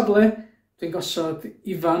trydydd safle, dwi'n gosod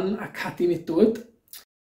Ifan a Cadin Idwyd.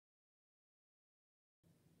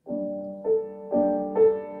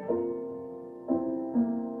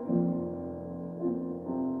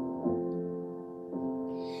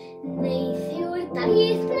 Neithiwr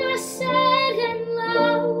daith na seren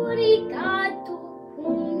lawr I gadw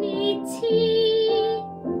hwn I ti.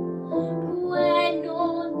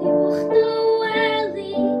 Gwenon uwch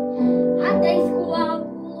dyweli a daith gwawl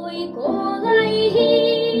o'i golau hi.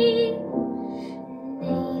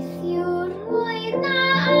 Neithiwr roedd na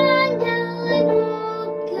angel yn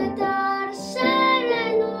hod gyda'r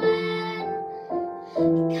seren wen.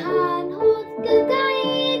 Canodd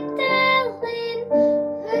gyda'i delyn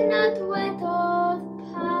yna dwedodd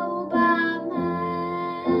pawb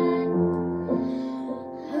amen.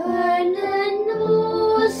 Yn y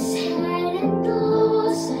nos heren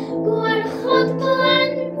dos, gwarchod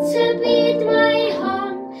plant y byd mae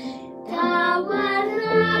hon. Dawer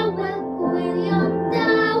awel gwirion,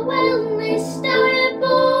 dawel nes, dawer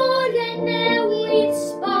bore newydd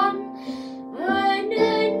sbon. Yn y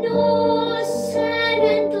nos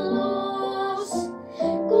heren dos,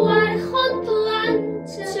 gwarchod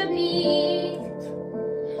plant y byd.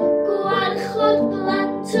 Gwarchod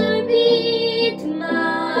plant y byd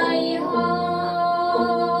mae hon.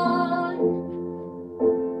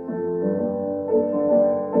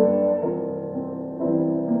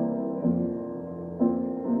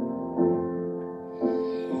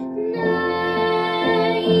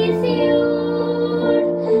 Neithiwr,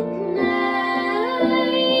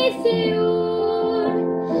 neithiwr,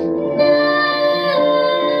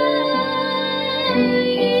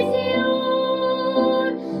 neithiwr.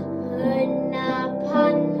 Yna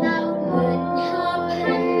pan nawr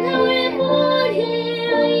y bore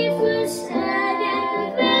oedd y seren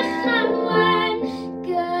fechan wen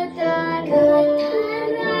gyda'r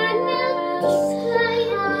anel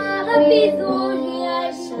disglaen a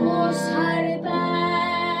byddwriaeth mos ar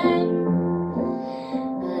ben.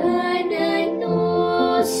 Yn y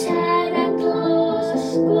nos seren glos,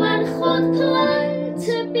 gwarchod plant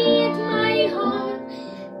y byd mae hon.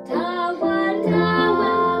 Dawel,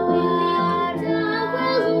 dawel, wyliau,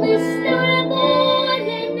 dawel, nes, dawer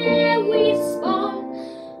bore newydd sbon.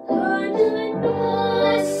 Yn y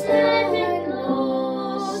nos seren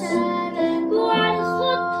glos,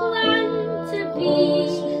 gwarchod plant y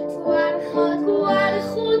byd.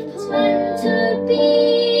 Gwarchod plant y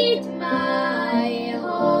byd mae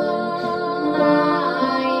hon.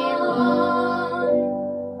 Mae hon.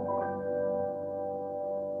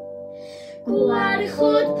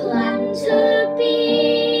 Gwarchod plant y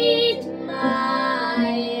byd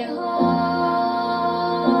mae hon.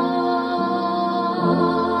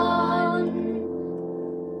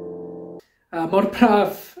 A mor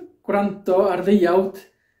braf gwrando ar ddeuawd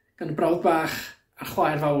gan y brawd bach a'r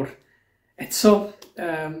chwaer fawr. Eto,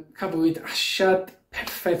 cafwyd asiad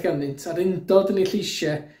perffaith ganddynt a'r undod yn ei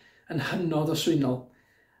lleisiau yn hynod o swynol.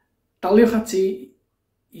 Daliwch ati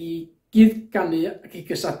i gyd-ganu ac i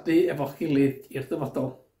gysadlu efo'ch gilydd i'r dyfodol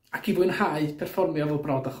ac i fwynhau perfformio fel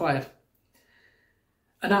brawd a chwaer.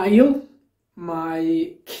 Yn ail, mae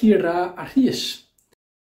Cira a Rhys.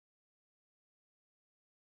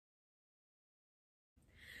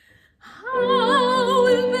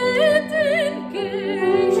 Hawl wedyn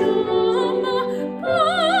geisio yma,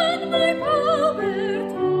 pan mae pawb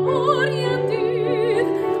toriad dydd,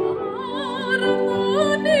 ar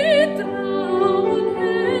ymwneud draw yn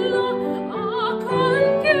hela, ac yn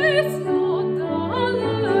gesio dal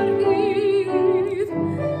yr hyd.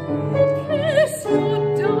 Gesio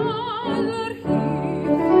dal yr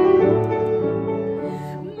hyd.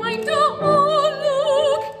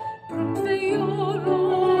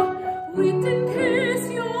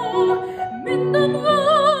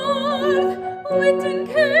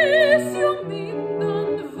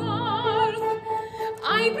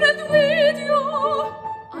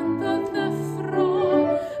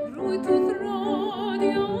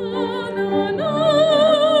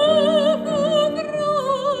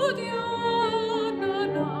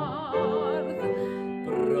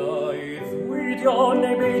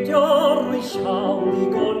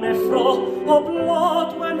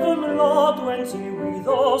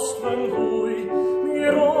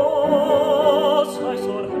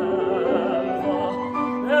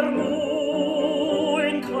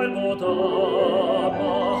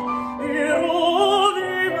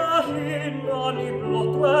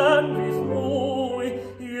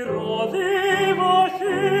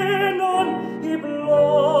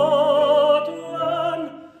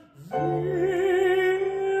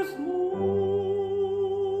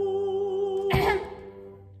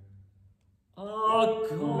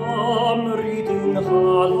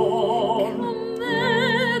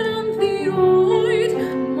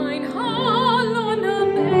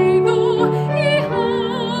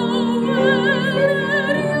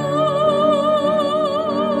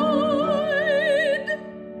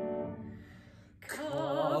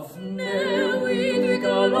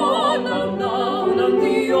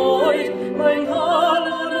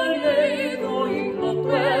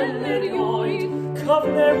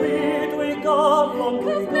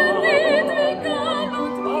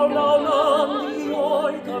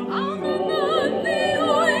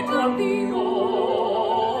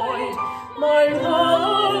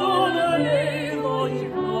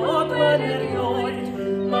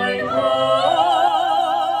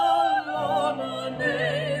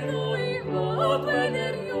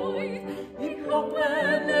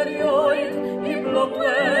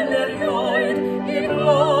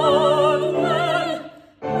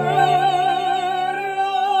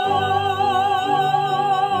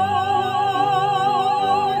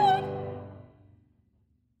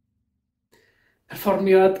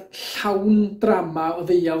 Perfformiad llawn drama o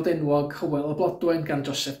ddeuawd enwog Hywel y Blodwen gan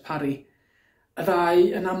Joseph Parry. Y ddau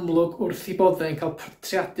yn amlwg wrth i boddau'n cael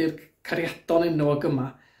portreadu'r cariadon enwog yma,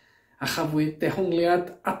 a chafwyd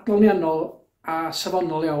dehongliad adloniannol a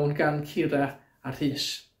safonol iawn gan Cira a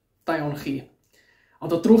Rhys. Da iawn chi.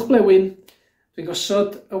 Ond o drwch blewyn, dwi'n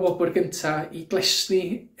gosod y wobr gyntaf i glesni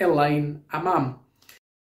Elain a mam.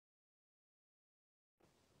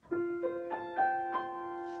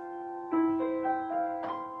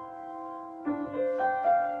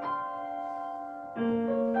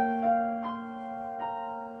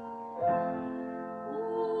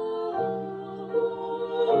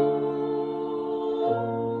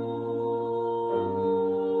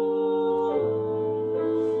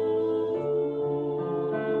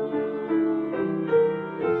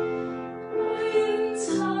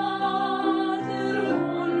 Tard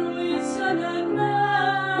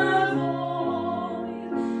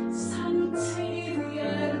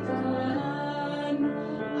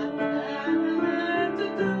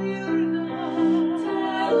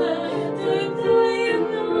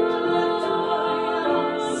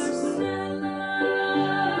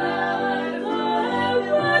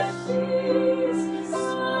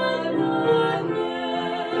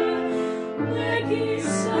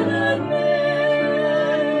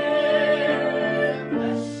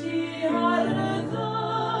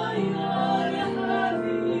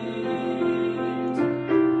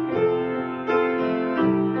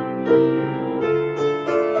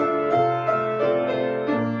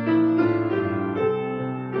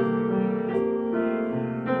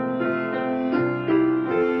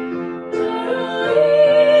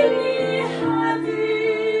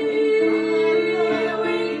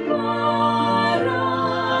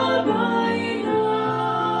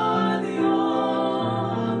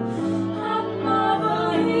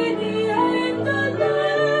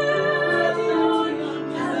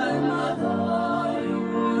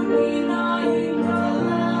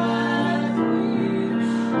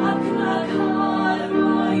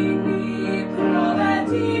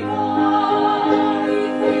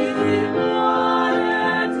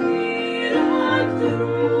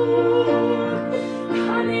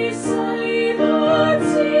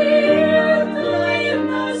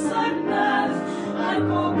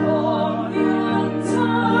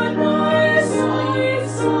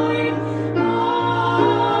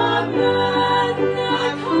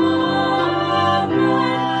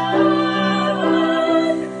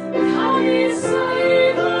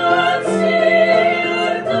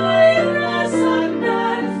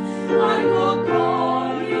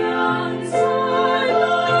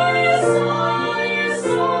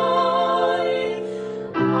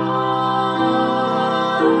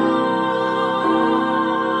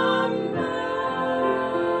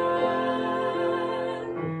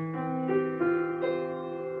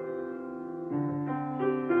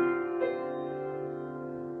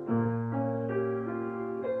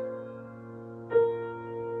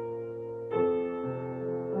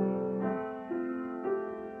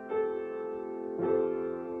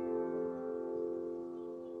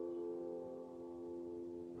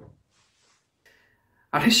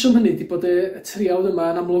A rheswm hynny wedi bod y triawd yma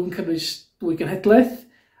yn amlwg yn cynnwys 2 genhedlaeth,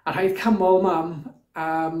 a rhaid camol mam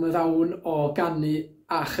am y ddawn o ganu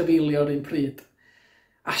a chyfeilio ar un pryd.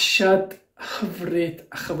 Asiad hyfryd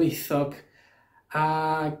a chyfoethog,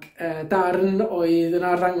 ac darn oedd yn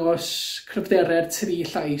arddangos cryfderau'r 3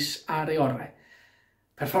 llais ar ei orau.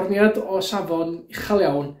 Perfformiad o safon uchel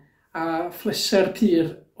iawn a phleser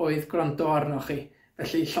pyr oedd gwrando arnoch chi,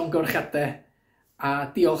 felly llongyfarchiadau a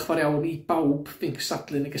diolch fawr iawn i bawb fi'n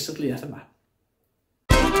cystadlu yn y gystadleuaeth yma.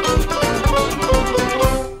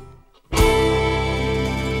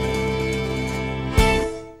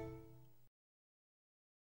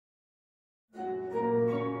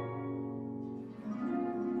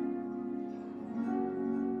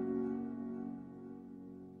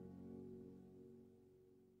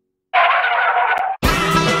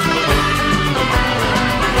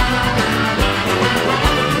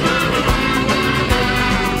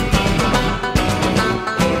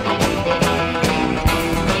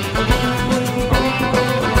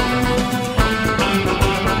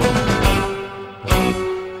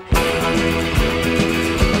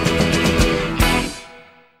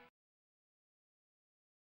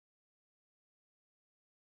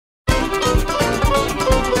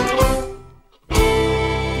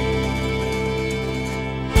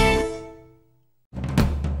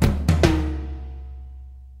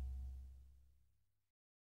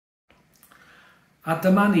 A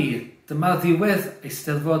dyma ni, dyma ddiwedd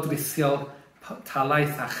Eisteddfod Rithiol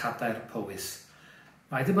Talaith a Chadair Powys.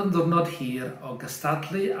 Mae wedi bod yn ddiwrnod hir o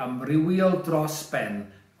gystadlu amrywiol dros ben,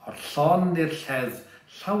 o'r llon i'r lledd,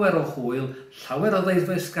 llawer o hwyl, llawer o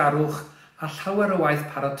ddeddfeisgarwch a llawer o waith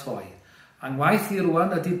paratoi. A'n waith i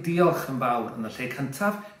rwan ydy diolch yn fawr yn y lle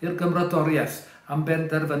cyntaf i'r gymrodoriaeth am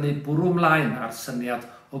benderfynu bwrw mlaen ar syniad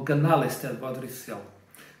o gynnal Eisteddfod Rithiol.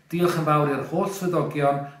 Diolch yn fawr i'r holl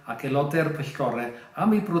swyddogion ac aelodau'r pellgorau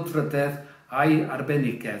am eu brwdfrydedd a'i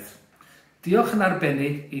arbenigedd. Diolch yn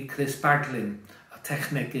arbennig i Rhaglen, y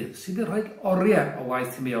technegydd, sydd wedi rhoi oriau o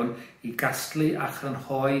waith i mewn i gasglu a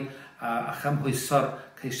chrynhoi a chymhwyso'r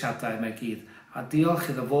ceisiadau yma i gyd. A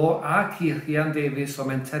diolch iddo fo ac i Rhian Davies o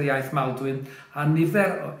Menter Iaith Maldwyn a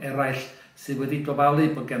nifer o eraill sydd wedi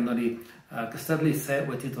gofalu bod gennym ni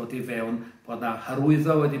gystadlaethau wedi dod i fewn, bod yna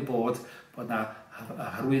hyrwyddo wedi bod yna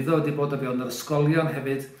hyrwyddo wedi bod o fewn yr ysgolion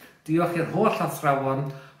hefyd. Diolch i'r holl athrawon,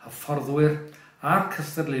 hyfforddwyr a'r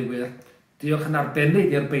cystadleuwyr. Diolch yn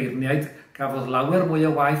arbennig i'r beirniaid, gafodd lawer mwy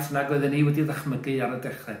o waith nag oedden ni wedi ddychmygu ar y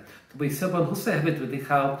dechrau. Gobeithio bod nhwthau hefyd wedi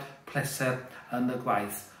cael pleser yn y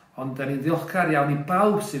gwaith. Ond da ni'n ddiolchgar iawn i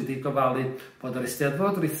bawb sydd wedi gofalu bod yr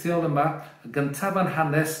Eisteddfod Rithiol yma, y gyntaf yn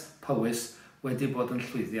hanes Powys, wedi bod yn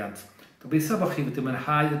llwyddiant. Gobeithio bod chi wedi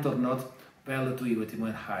mwynhau y diwrnod fel ydw i wedi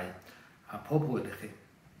mwynhau. A pob hwyl i chi.